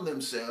found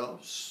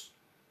themselves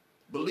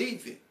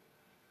believing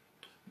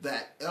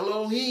that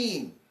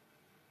Elohim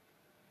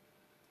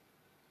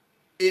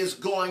is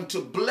going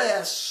to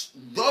bless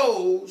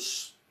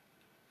those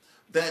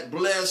that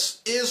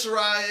bless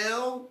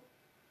Israel.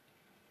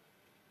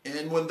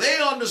 And when they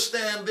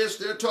understand this,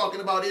 they're talking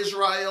about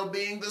Israel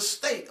being the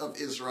state of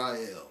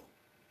Israel.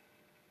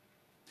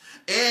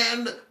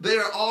 And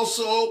they're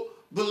also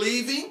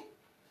believing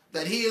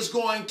that he is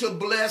going to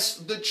bless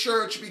the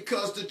church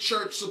because the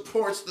church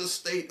supports the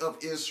state of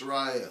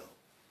Israel.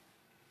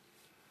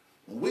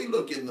 When we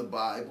look in the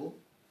Bible,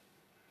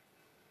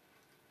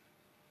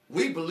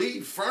 we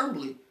believe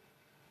firmly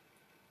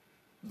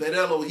that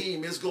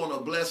Elohim is going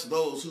to bless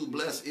those who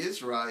bless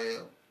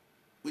Israel.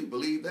 We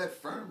believe that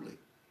firmly.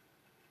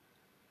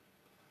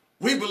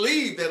 We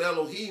believe that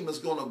Elohim is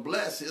going to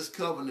bless his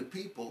covenant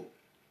people.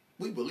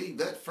 We believe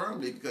that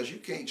firmly because you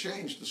can't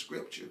change the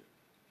scripture.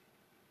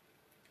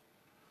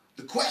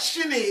 The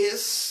question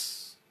is,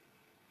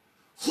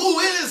 who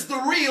is the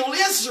real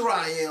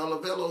Israel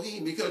of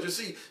Elohim? Because you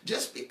see,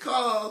 just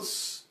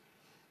because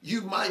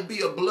you might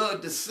be a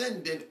blood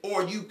descendant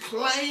or you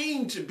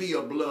claim to be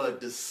a blood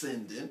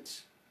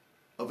descendant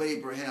of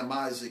Abraham,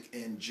 Isaac,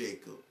 and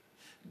Jacob,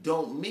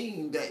 don't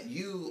mean that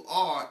you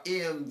are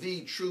in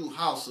the true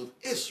house of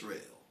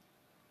Israel.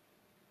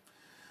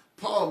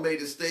 Paul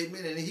made a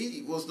statement, and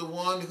he was the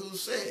one who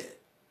said,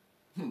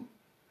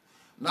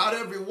 not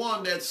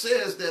everyone that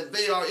says that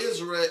they are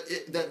Israel,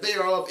 that they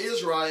are of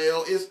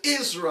Israel is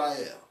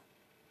Israel.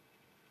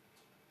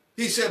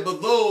 He said,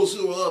 but those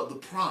who are of the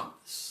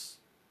promise.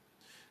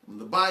 When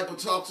the Bible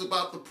talks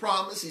about the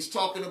promise, he's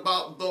talking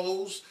about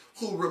those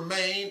who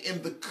remain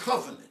in the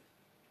covenant.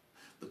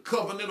 The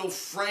covenantal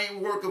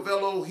framework of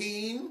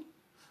Elohim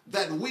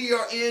that we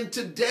are in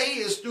today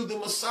is through the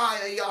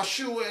Messiah,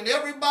 Yahshua, and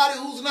everybody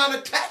who's not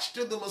attached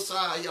to the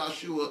Messiah,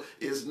 Yahshua,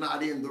 is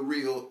not in the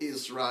real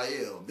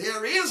Israel.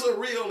 There is a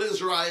real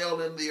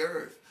Israel in the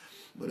earth,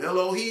 but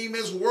Elohim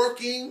is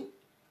working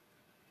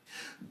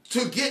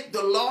to get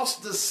the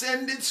lost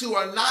descendants who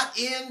are not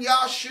in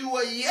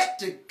Yahshua yet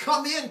to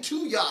come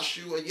into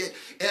Yahshua yet.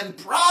 And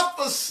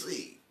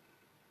prophecy,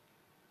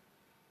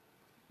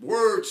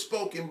 words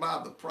spoken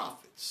by the prophets,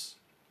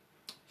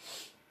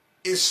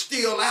 is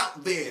still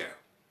out there.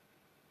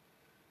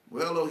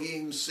 Well,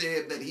 Elohim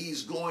said that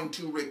he's going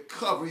to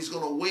recover. He's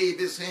going to wave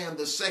his hand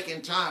the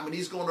second time, and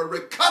he's going to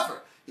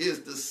recover his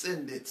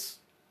descendants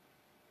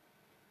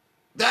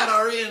that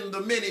are in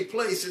the many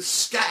places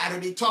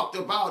scattered. He talked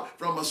about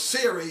from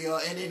Assyria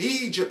and in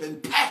Egypt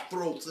and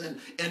Pathros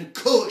and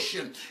Cush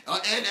and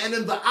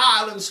in the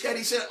islands scattered.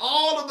 He said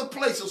all of the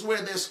places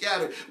where they're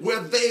scattered, where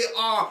they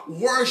are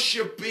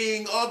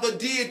worshiping other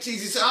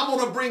deities. He said, I'm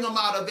going to bring them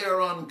out of their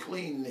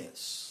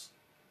uncleanness.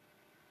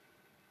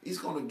 He's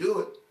going to do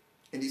it.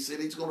 And he said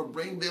he's going to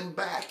bring them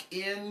back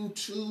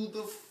into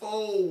the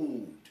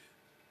fold.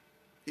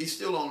 He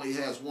still only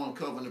has one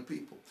covenant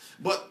people.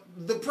 But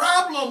the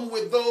problem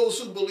with those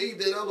who believe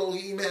that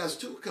Elohim has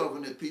two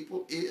covenant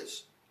people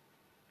is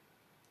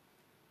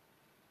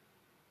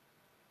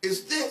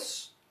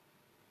this.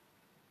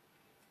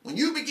 When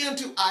you begin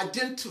to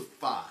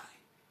identify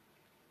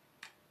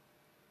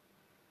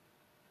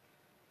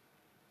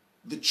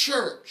the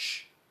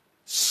church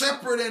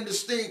separate and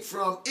distinct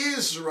from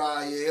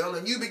Israel,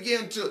 and you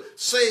begin to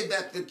say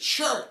that the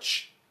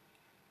church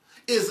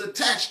is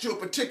attached to a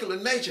particular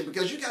nation,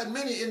 because you got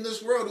many in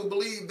this world who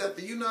believe that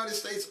the United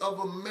States of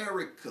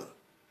America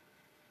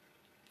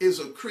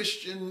is a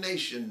Christian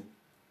nation.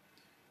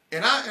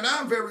 And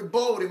I'm very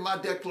bold in my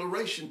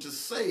declaration to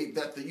say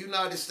that the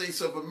United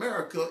States of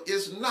America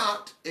is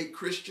not a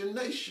Christian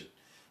nation.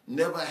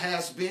 Never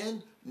has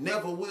been,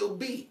 never will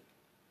be.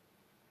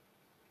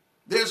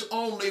 There's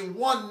only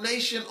one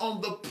nation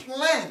on the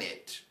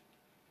planet,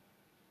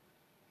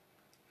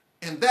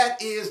 and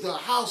that is the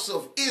house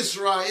of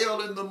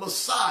Israel and the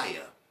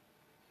Messiah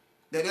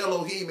that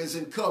Elohim is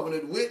in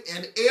covenant with,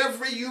 and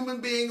every human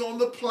being on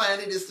the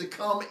planet is to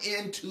come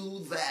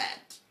into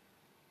that.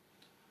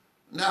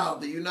 Now,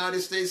 the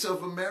United States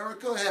of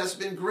America has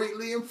been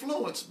greatly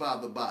influenced by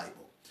the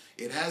Bible.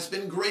 It has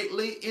been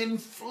greatly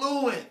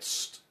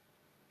influenced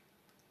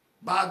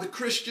by the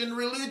Christian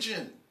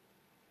religion.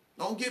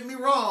 Don't get me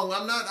wrong.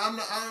 I'm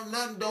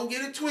not, don't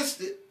get it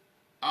twisted.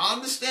 I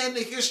understand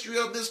the history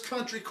of this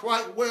country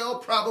quite well,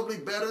 probably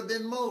better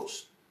than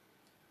most.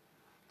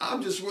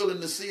 I'm just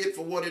willing to see it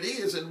for what it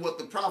is and what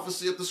the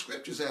prophecy of the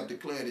scriptures have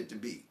declared it to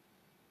be.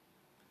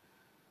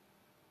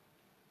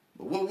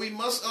 But what we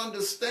must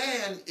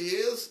understand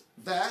is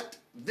that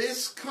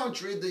this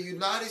country, the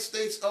United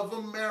States of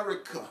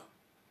America,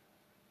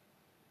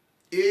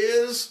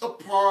 is a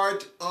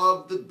part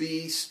of the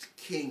beast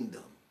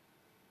kingdom.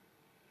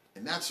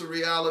 And that's a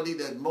reality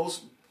that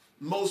most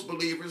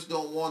believers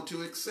don't want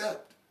to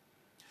accept.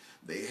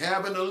 They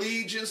have an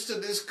allegiance to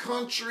this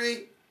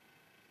country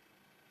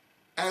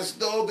as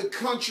though the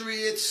country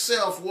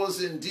itself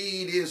was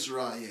indeed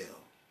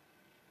Israel.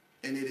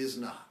 And it is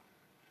not.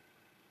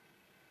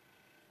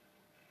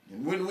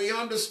 And when we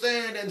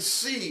understand and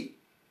see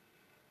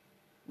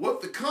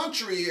what the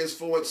country is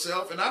for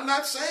itself, and I'm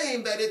not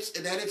saying that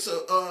it's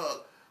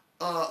a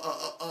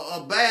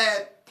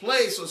bad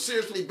place or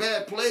seriously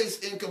bad place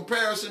in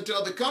comparison to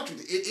other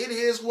countries. It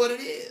is what it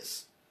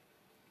is.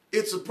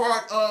 It's a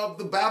part of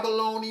the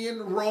Babylonian,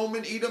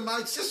 Roman,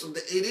 Edomite system.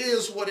 It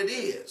is what it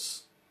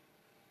is.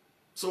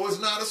 So it's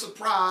not a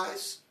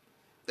surprise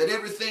that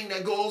everything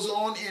that goes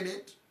on in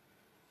it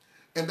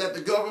and that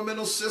the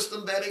governmental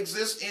system that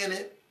exists in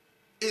it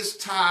is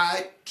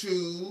tied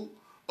to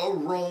a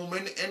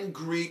Roman and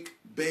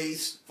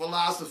Greek-based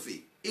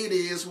philosophy. It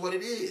is what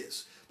it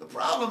is. The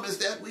problem is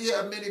that we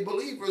have many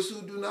believers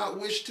who do not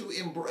wish to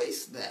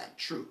embrace that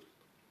truth.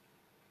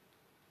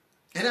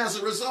 And as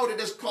a result, it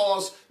has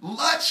caused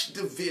much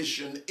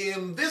division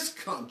in this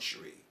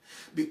country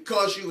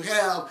because you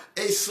have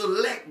a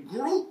select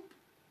group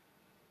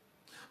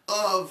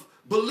of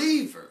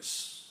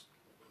believers,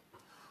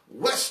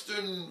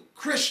 Western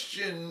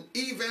Christian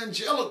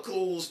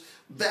evangelicals,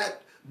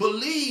 that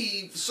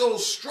believe so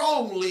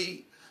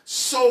strongly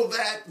so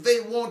that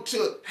they want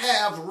to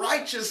have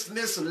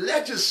righteousness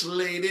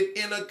legislated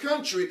in a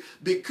country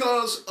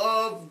because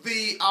of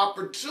the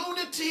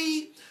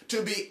opportunity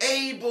to be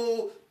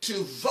able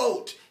to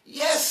vote.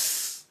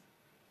 Yes,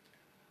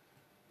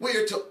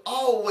 we're to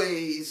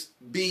always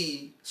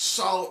be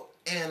salt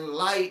and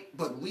light,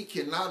 but we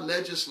cannot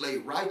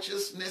legislate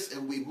righteousness,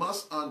 and we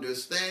must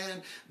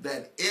understand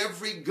that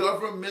every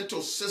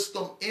governmental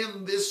system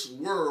in this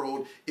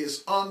world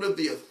is under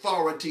the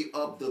authority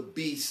of the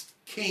beast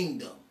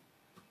kingdom.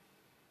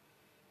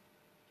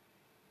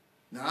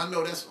 Now, I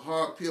know that's a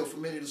hard pill for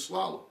many to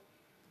swallow,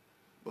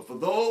 but for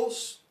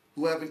those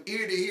who have an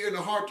ear to hear and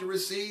a heart to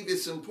receive,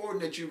 it's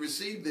important that you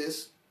receive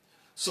this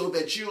so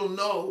that you'll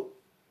know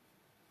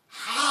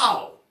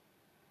how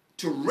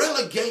to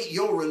relegate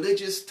your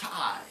religious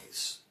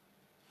ties.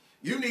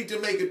 You need to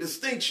make a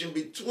distinction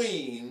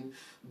between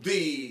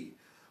the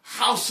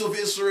house of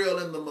Israel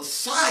and the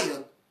Messiah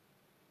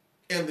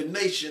and the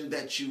nation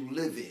that you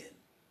live in.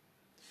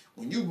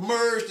 When you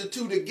merge the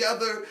two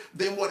together,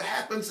 then what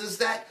happens is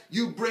that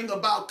you bring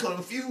about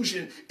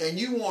confusion and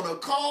you want to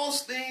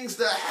cause things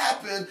to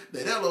happen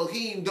that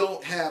Elohim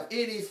don't have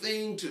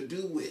anything to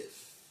do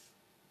with.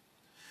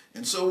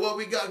 And so what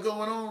we got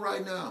going on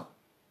right now,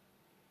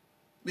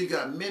 we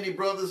got many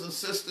brothers and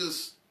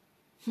sisters.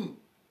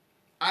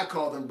 I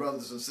call them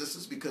brothers and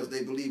sisters because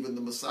they believe in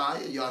the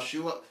Messiah,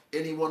 Yahshua.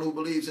 Anyone who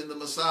believes in the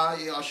Messiah,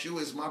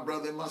 Yahshua, is my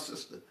brother and my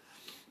sister.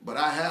 But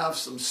I have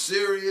some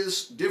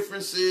serious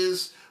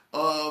differences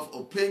of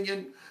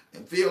opinion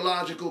and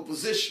theological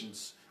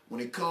positions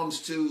when it comes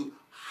to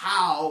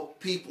how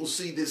people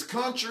see this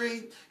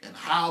country and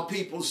how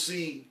people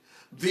see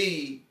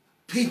the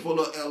people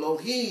of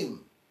Elohim.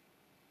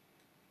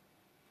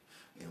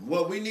 And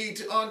what we need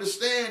to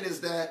understand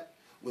is that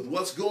with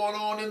what's going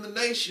on in the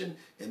nation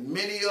and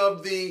many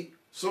of the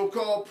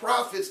so-called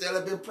prophets that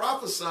have been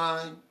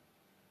prophesying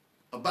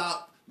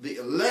about the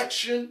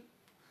election,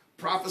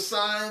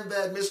 prophesying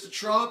that Mr.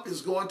 Trump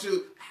is going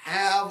to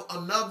have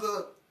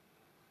another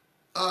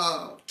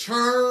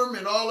term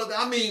and all of that.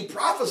 I mean,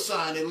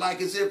 prophesying it like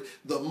as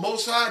if the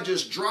Most High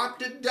just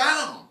dropped it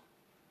down.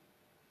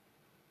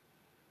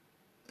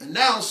 And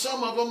now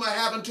some of them are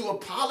having to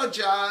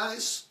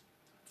apologize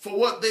for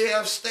what they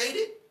have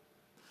stated.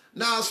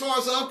 Now, as far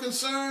as I'm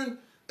concerned,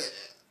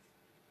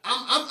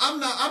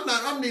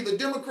 I'm neither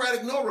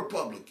Democratic nor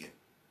Republican.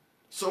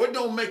 So it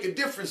don't make a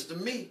difference to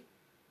me.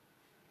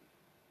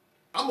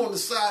 I'm on the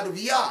side of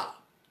Yah.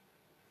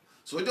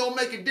 So it don't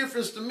make a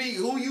difference to me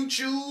who you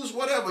choose,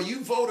 whatever. You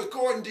vote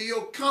according to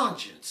your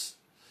conscience.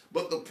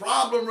 But the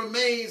problem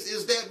remains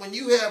is that when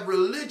you have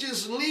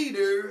religious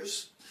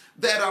leaders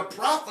that are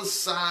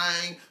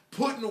prophesying,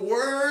 putting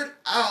word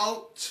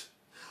out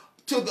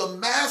to the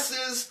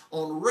masses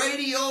on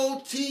radio,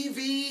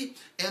 TV,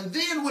 and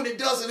then when it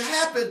doesn't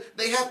happen,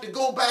 they have to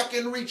go back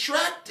and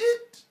retract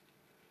it.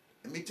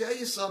 Let me tell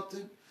you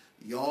something.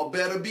 Y'all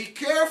better be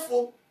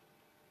careful.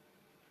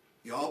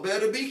 Y'all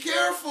better be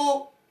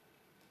careful.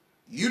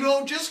 You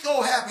don't just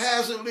go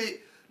haphazardly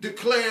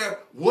declare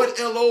what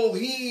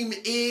Elohim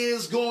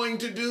is going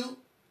to do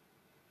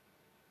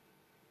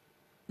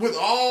with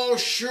all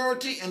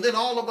surety, and then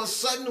all of a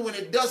sudden when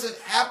it doesn't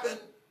happen,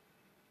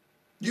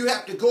 you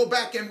have to go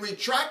back and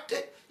retract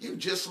it. You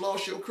just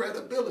lost your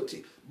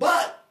credibility.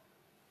 But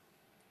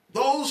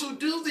those who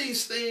do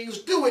these things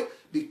do it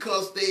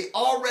because they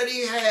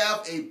already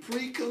have a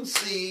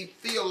preconceived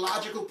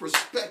theological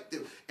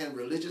perspective and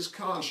religious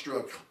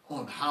construct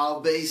on how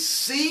they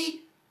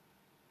see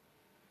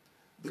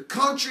the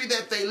country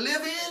that they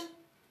live in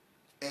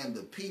and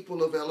the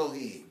people of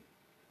Elohim.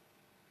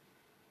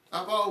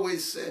 I've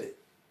always said it.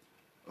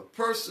 A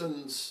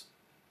person's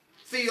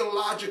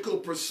theological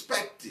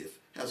perspective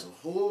has a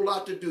whole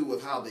lot to do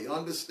with how they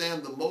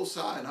understand the Most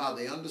High and how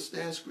they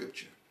understand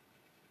Scripture.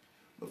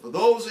 But for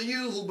those of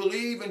you who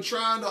believe in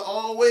trying to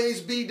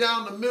always be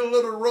down the middle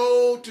of the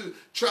road, to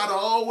try to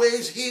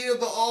always hear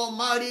the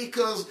Almighty,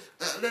 because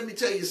let me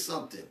tell you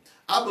something.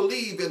 I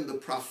believe in the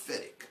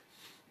prophetic.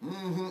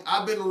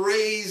 I've been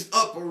raised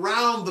up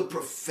around the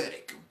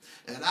prophetic.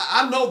 And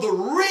I know the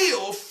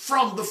real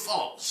from the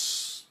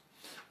false.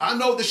 I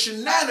know the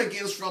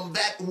shenanigans from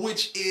that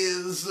which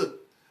is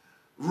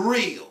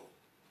real.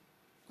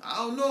 I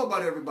don't know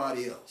about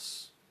everybody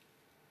else,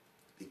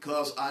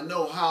 because I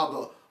know how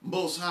the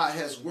Most High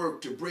has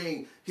worked to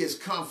bring his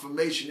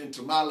confirmation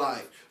into my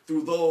life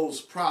through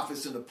those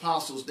prophets and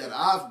apostles that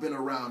I've been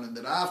around and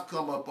that I've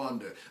come up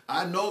under.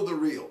 I know the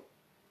real,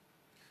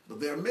 but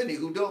there are many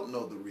who don't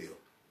know the real.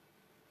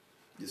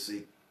 You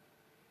see,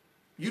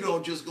 you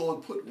don't just go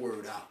and put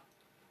word out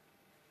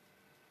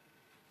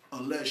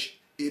unless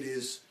it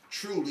is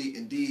truly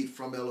indeed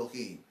from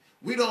Elohim.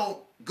 We don't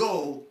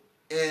go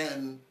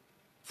and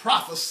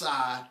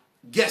prophesy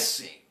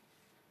guessing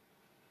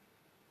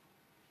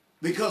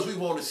because we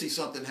want to see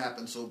something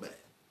happen so bad.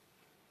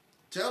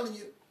 I'm telling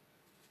you,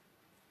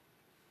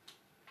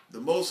 the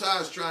Most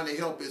High is trying to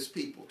help his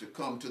people to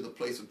come to the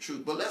place of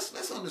truth. But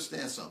let's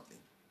understand something.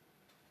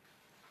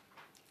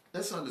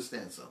 Let's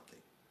understand something.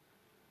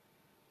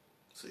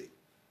 See,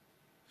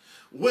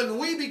 when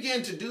we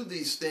begin to do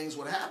these things,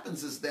 what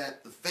happens is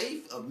that the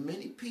faith of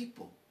many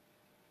people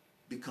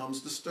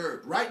becomes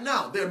disturbed. Right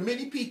now, there are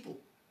many people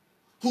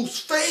whose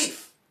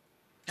faith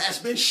has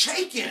been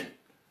shaken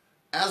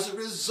as a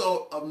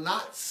result of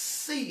not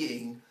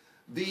seeing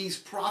these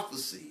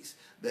prophecies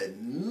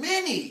that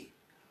many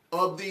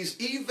of these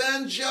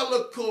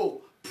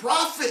evangelical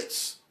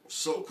prophets,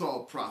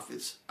 so-called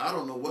prophets, I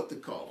don't know what to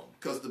call them,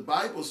 because the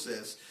Bible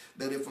says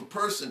that if a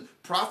person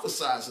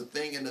prophesies a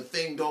thing and the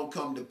thing don't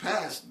come to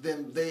pass,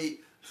 then they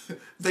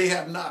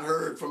have not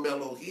heard from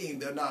Elohim.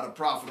 They're not a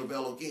prophet of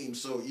Elohim.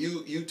 So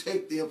you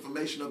take the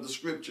information of the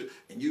scripture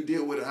and you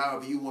deal with it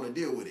however you want to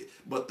deal with it.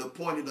 But the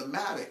point of the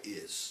matter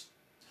is,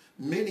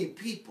 many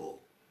people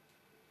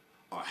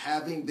are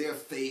having their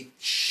faith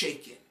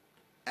shaken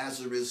as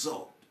a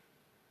result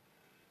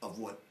of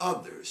what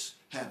others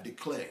have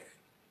declared.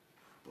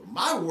 But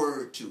my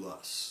word to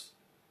us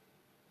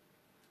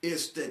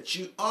is that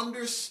you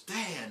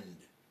understand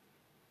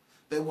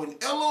that when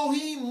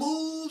Elohim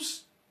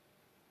moves,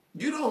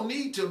 you don't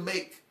need to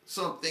make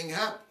something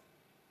happen.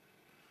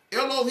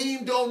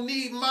 Elohim don't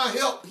need my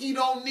help. He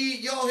don't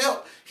need your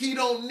help. He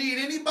don't need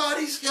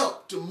anybody's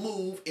help to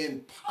move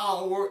in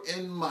power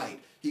and might.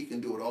 He can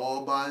do it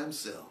all by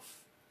himself.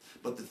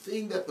 But the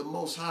thing that the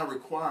Most High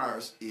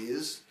requires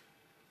is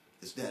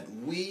that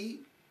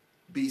we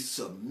be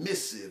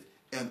submissive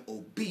and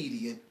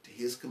obedient to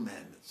his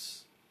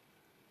commandments.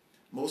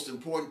 Most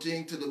important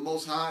thing to the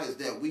Most High is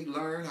that we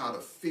learn how to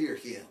fear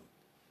him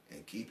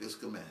and keep his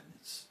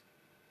commandments.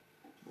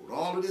 But with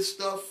all of this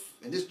stuff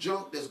and this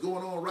junk that's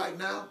going on right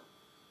now,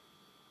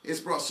 it's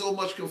brought so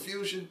much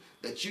confusion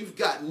that you've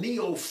got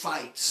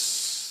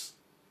neophytes,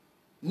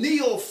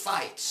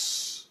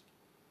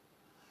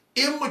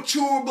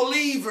 immature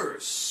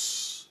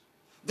believers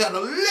that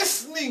are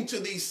listening to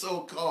these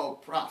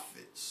so-called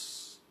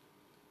prophets,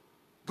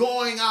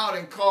 going out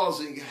and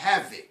causing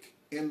havoc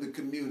in the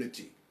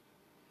community,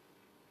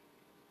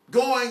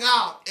 going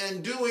out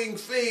and doing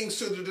things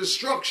to the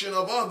destruction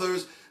of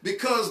others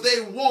because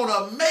they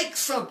want to make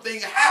something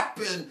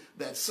happen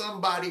that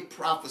somebody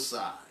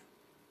prophesied.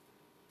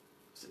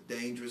 It's a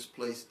dangerous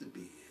place to be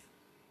in.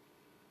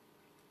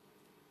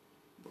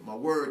 But my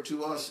word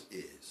to us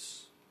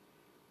is,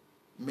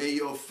 may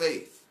your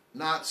faith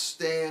not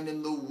stand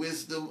in the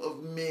wisdom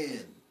of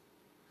men.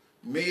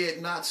 May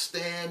it not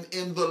stand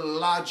in the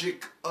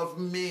logic of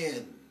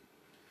men.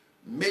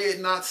 May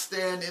it not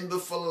stand in the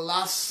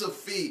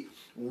philosophy.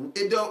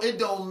 It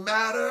don't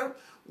matter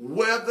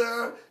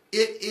whether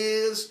it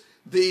is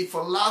the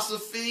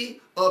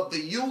philosophy of the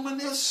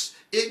humanists.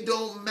 It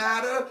don't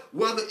matter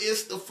whether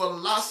it's the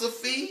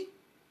philosophy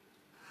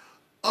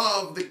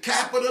of the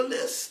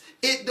capitalists.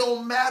 It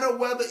don't matter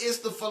whether it's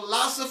the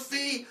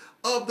philosophy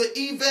of the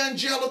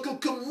evangelical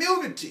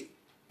community.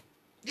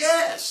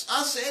 Yes,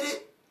 I said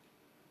it.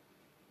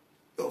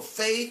 Your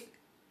faith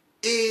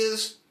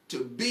is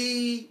to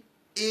be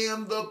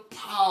in the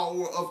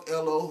power of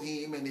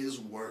Elohim and his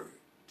word.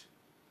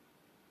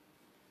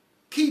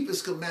 Keep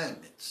his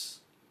commandments.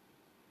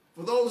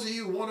 For those of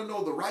you who want to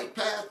know the right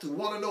path, who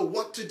want to know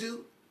what to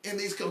do in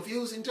these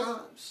confusing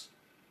times,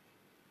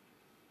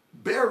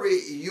 bury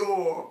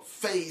your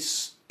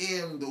face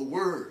in the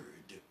word.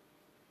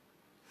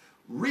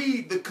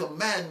 Read the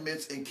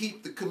commandments and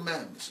keep the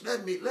commandments.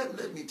 Let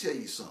me tell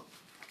you something.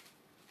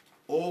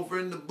 Over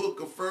in the book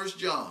of 1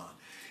 John,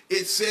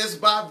 it says,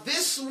 by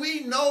this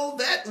we know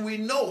that we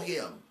know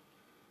him.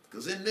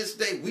 Because in this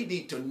day we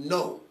need to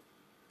know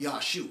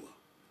Yahshua.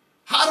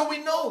 How do we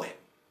know him?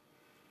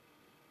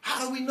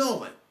 How do we know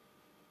him?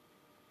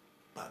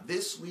 By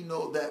this we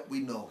know that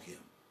we know him.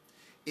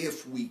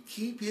 If we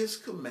keep his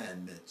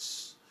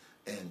commandments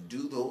and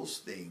do those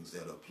things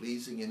that are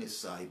pleasing in his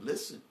sight.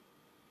 Listen,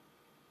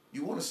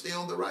 you want to stay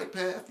on the right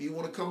path? You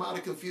want to come out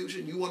of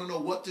confusion? You want to know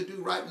what to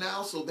do right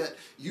now so that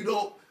you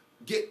don't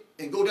get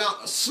and go down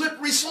a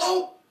slippery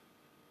slope?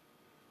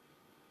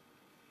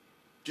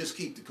 Just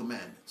keep the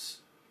commandments.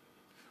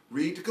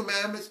 Read the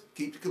commandments,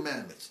 keep the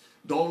commandments.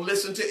 Don't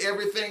listen to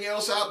everything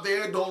else out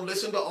there. Don't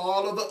listen to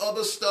all of the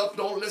other stuff.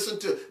 Don't listen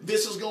to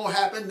this is going to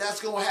happen,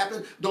 that's going to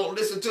happen. Don't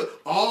listen to,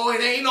 oh,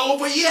 it ain't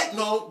over yet.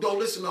 No, don't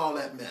listen to all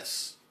that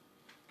mess.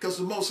 Because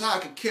the Most High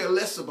could care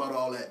less about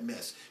all that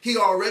mess. He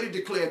already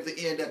declared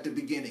the end at the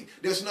beginning.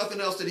 There's nothing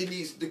else that he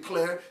needs to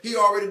declare. He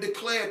already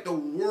declared the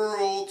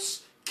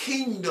world's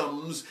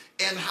kingdoms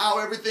and how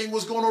everything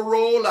was going to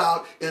roll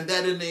out, and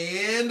that in the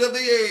end of the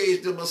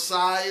age, the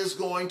Messiah is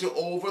going to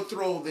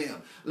overthrow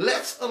them.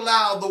 Let's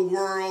allow the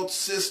world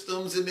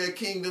systems and their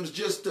kingdoms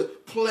just to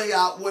play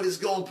out what is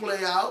going to play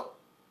out.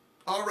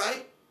 All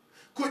right?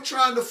 Quit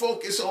trying to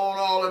focus on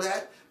all of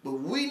that. But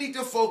we need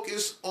to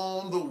focus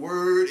on the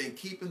word and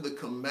keeping the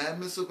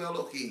commandments of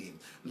Elohim,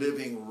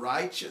 living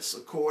righteous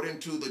according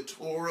to the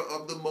Torah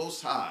of the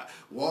Most High,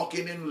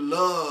 walking in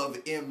love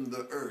in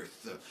the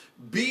earth,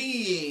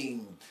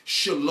 being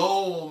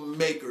shalom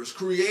makers,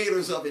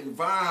 creators of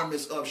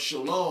environments of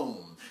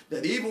shalom,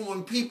 that even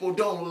when people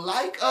don't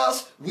like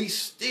us, we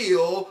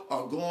still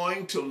are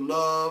going to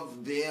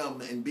love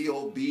them and be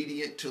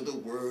obedient to the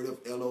word of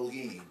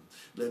Elohim.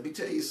 Let me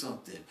tell you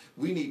something.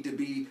 We need to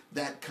be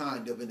that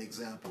kind of an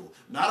example.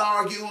 Not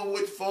arguing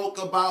with folk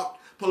about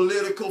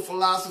political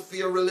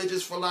philosophy or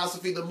religious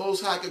philosophy. The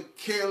Most High could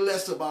care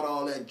less about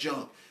all that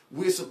junk.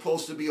 We're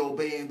supposed to be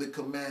obeying the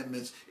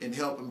commandments and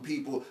helping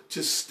people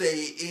to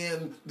stay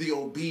in the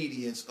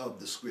obedience of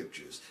the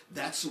scriptures.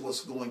 That's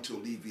what's going to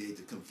alleviate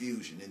the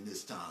confusion in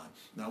this time.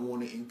 And I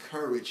want to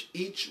encourage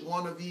each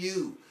one of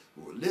you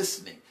who are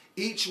listening,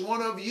 each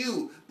one of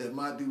you that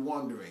might be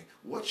wondering,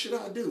 what should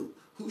I do?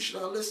 Who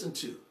should I listen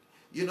to?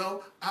 You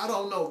know, I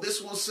don't know.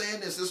 This one's saying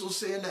this one's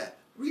saying that.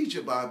 Read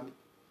your Bible.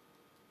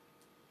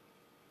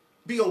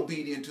 Be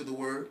obedient to the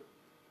word.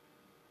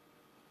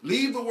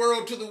 Leave the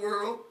world to the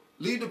world.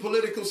 Leave the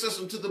political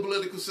system to the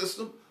political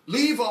system.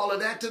 Leave all of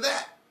that to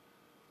that.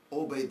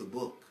 Obey the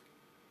book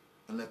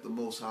and let the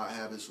Most High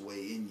have his way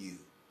in you.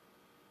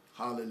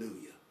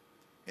 Hallelujah.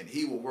 And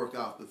he will work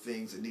out the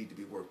things that need to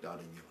be worked out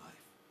in your life.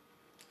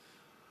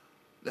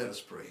 Let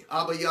us pray.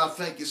 Abba Yah,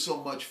 thank you so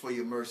much for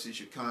your mercies,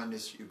 your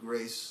kindness, your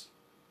grace.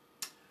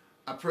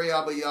 I pray,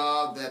 Abba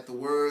Yah, that the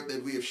word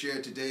that we have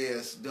shared today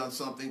has done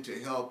something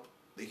to help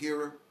the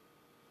hearer,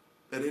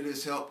 that it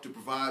has helped to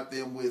provide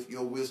them with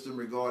your wisdom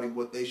regarding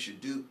what they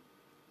should do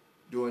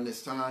during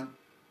this time.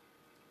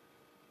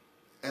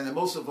 And that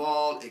most of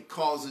all, it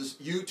causes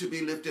you to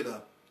be lifted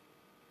up,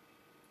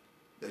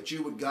 that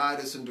you would guide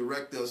us and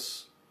direct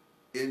us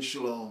in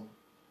shalom,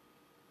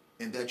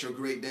 and that your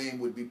great name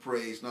would be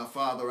praised. Now,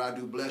 Father, I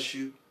do bless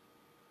you,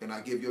 and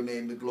I give your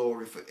name the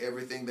glory for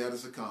everything that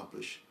is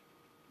accomplished.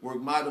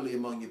 Work mightily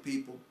among your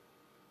people.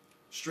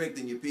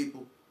 Strengthen your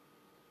people.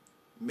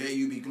 May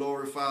you be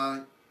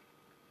glorified.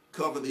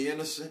 Cover the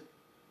innocent.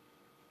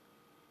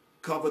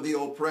 Cover the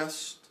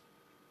oppressed.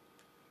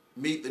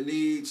 Meet the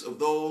needs of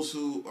those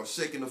who are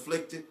sick and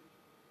afflicted.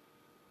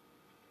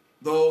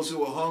 Those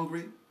who are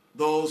hungry.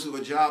 Those who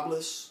are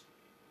jobless.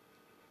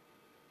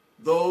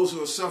 Those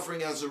who are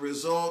suffering as a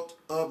result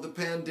of the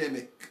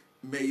pandemic,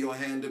 may your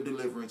hand of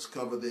deliverance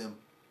cover them.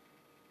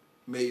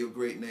 May your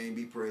great name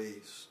be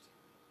praised.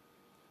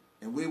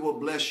 And we will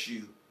bless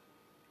you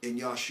in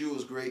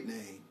Yahshua's great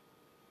name.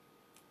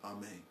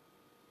 Amen.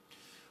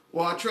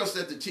 Well, I trust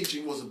that the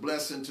teaching was a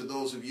blessing to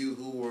those of you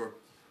who were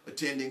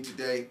attending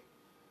today,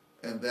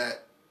 and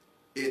that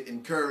it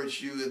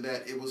encouraged you and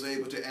that it was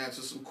able to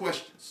answer some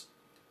questions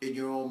in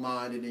your own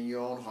mind and in your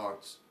own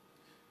hearts.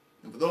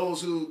 And for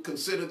those who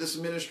consider this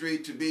ministry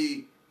to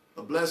be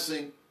a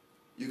blessing,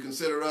 you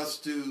consider us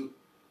to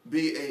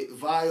be a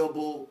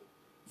viable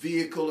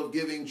vehicle of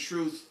giving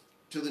truth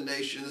to the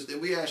nations,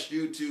 then we ask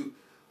you to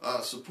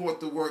support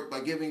the work by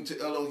giving to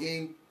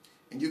Elohim.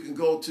 And you can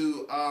go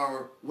to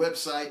our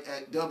website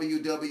at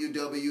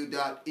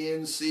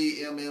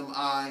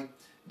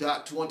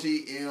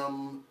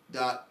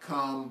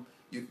www.ncmmi.20m.com.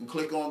 You can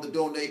click on the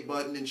donate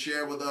button and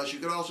share with us. You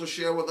can also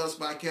share with us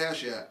by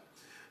Cash App.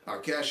 Our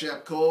Cash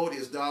App code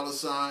is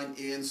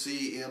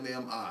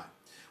 $NCMMI.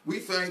 We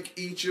thank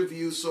each of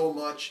you so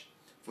much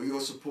for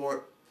your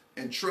support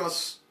and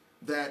trust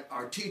that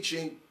our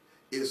teaching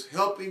is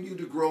helping you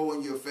to grow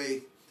in your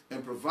faith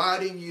and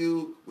providing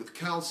you with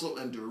counsel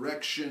and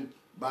direction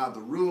by the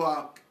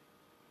Ruach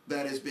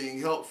that is being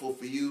helpful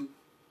for you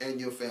and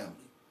your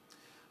family.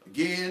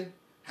 Again,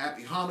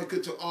 happy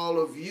Hanukkah to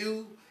all of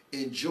you.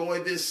 Enjoy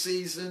this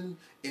season.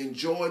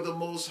 Enjoy the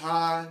Most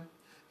High.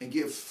 And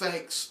give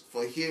thanks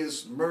for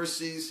his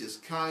mercies, his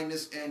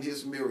kindness, and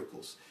his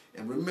miracles.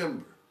 And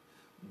remember,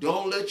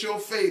 don't let your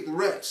faith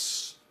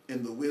rest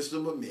in the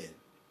wisdom of men,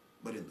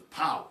 but in the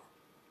power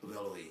of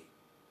Elohim.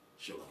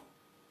 Shalom.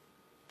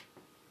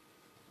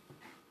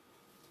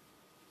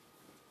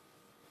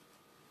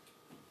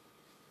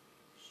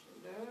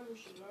 Shalom,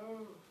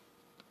 shalom.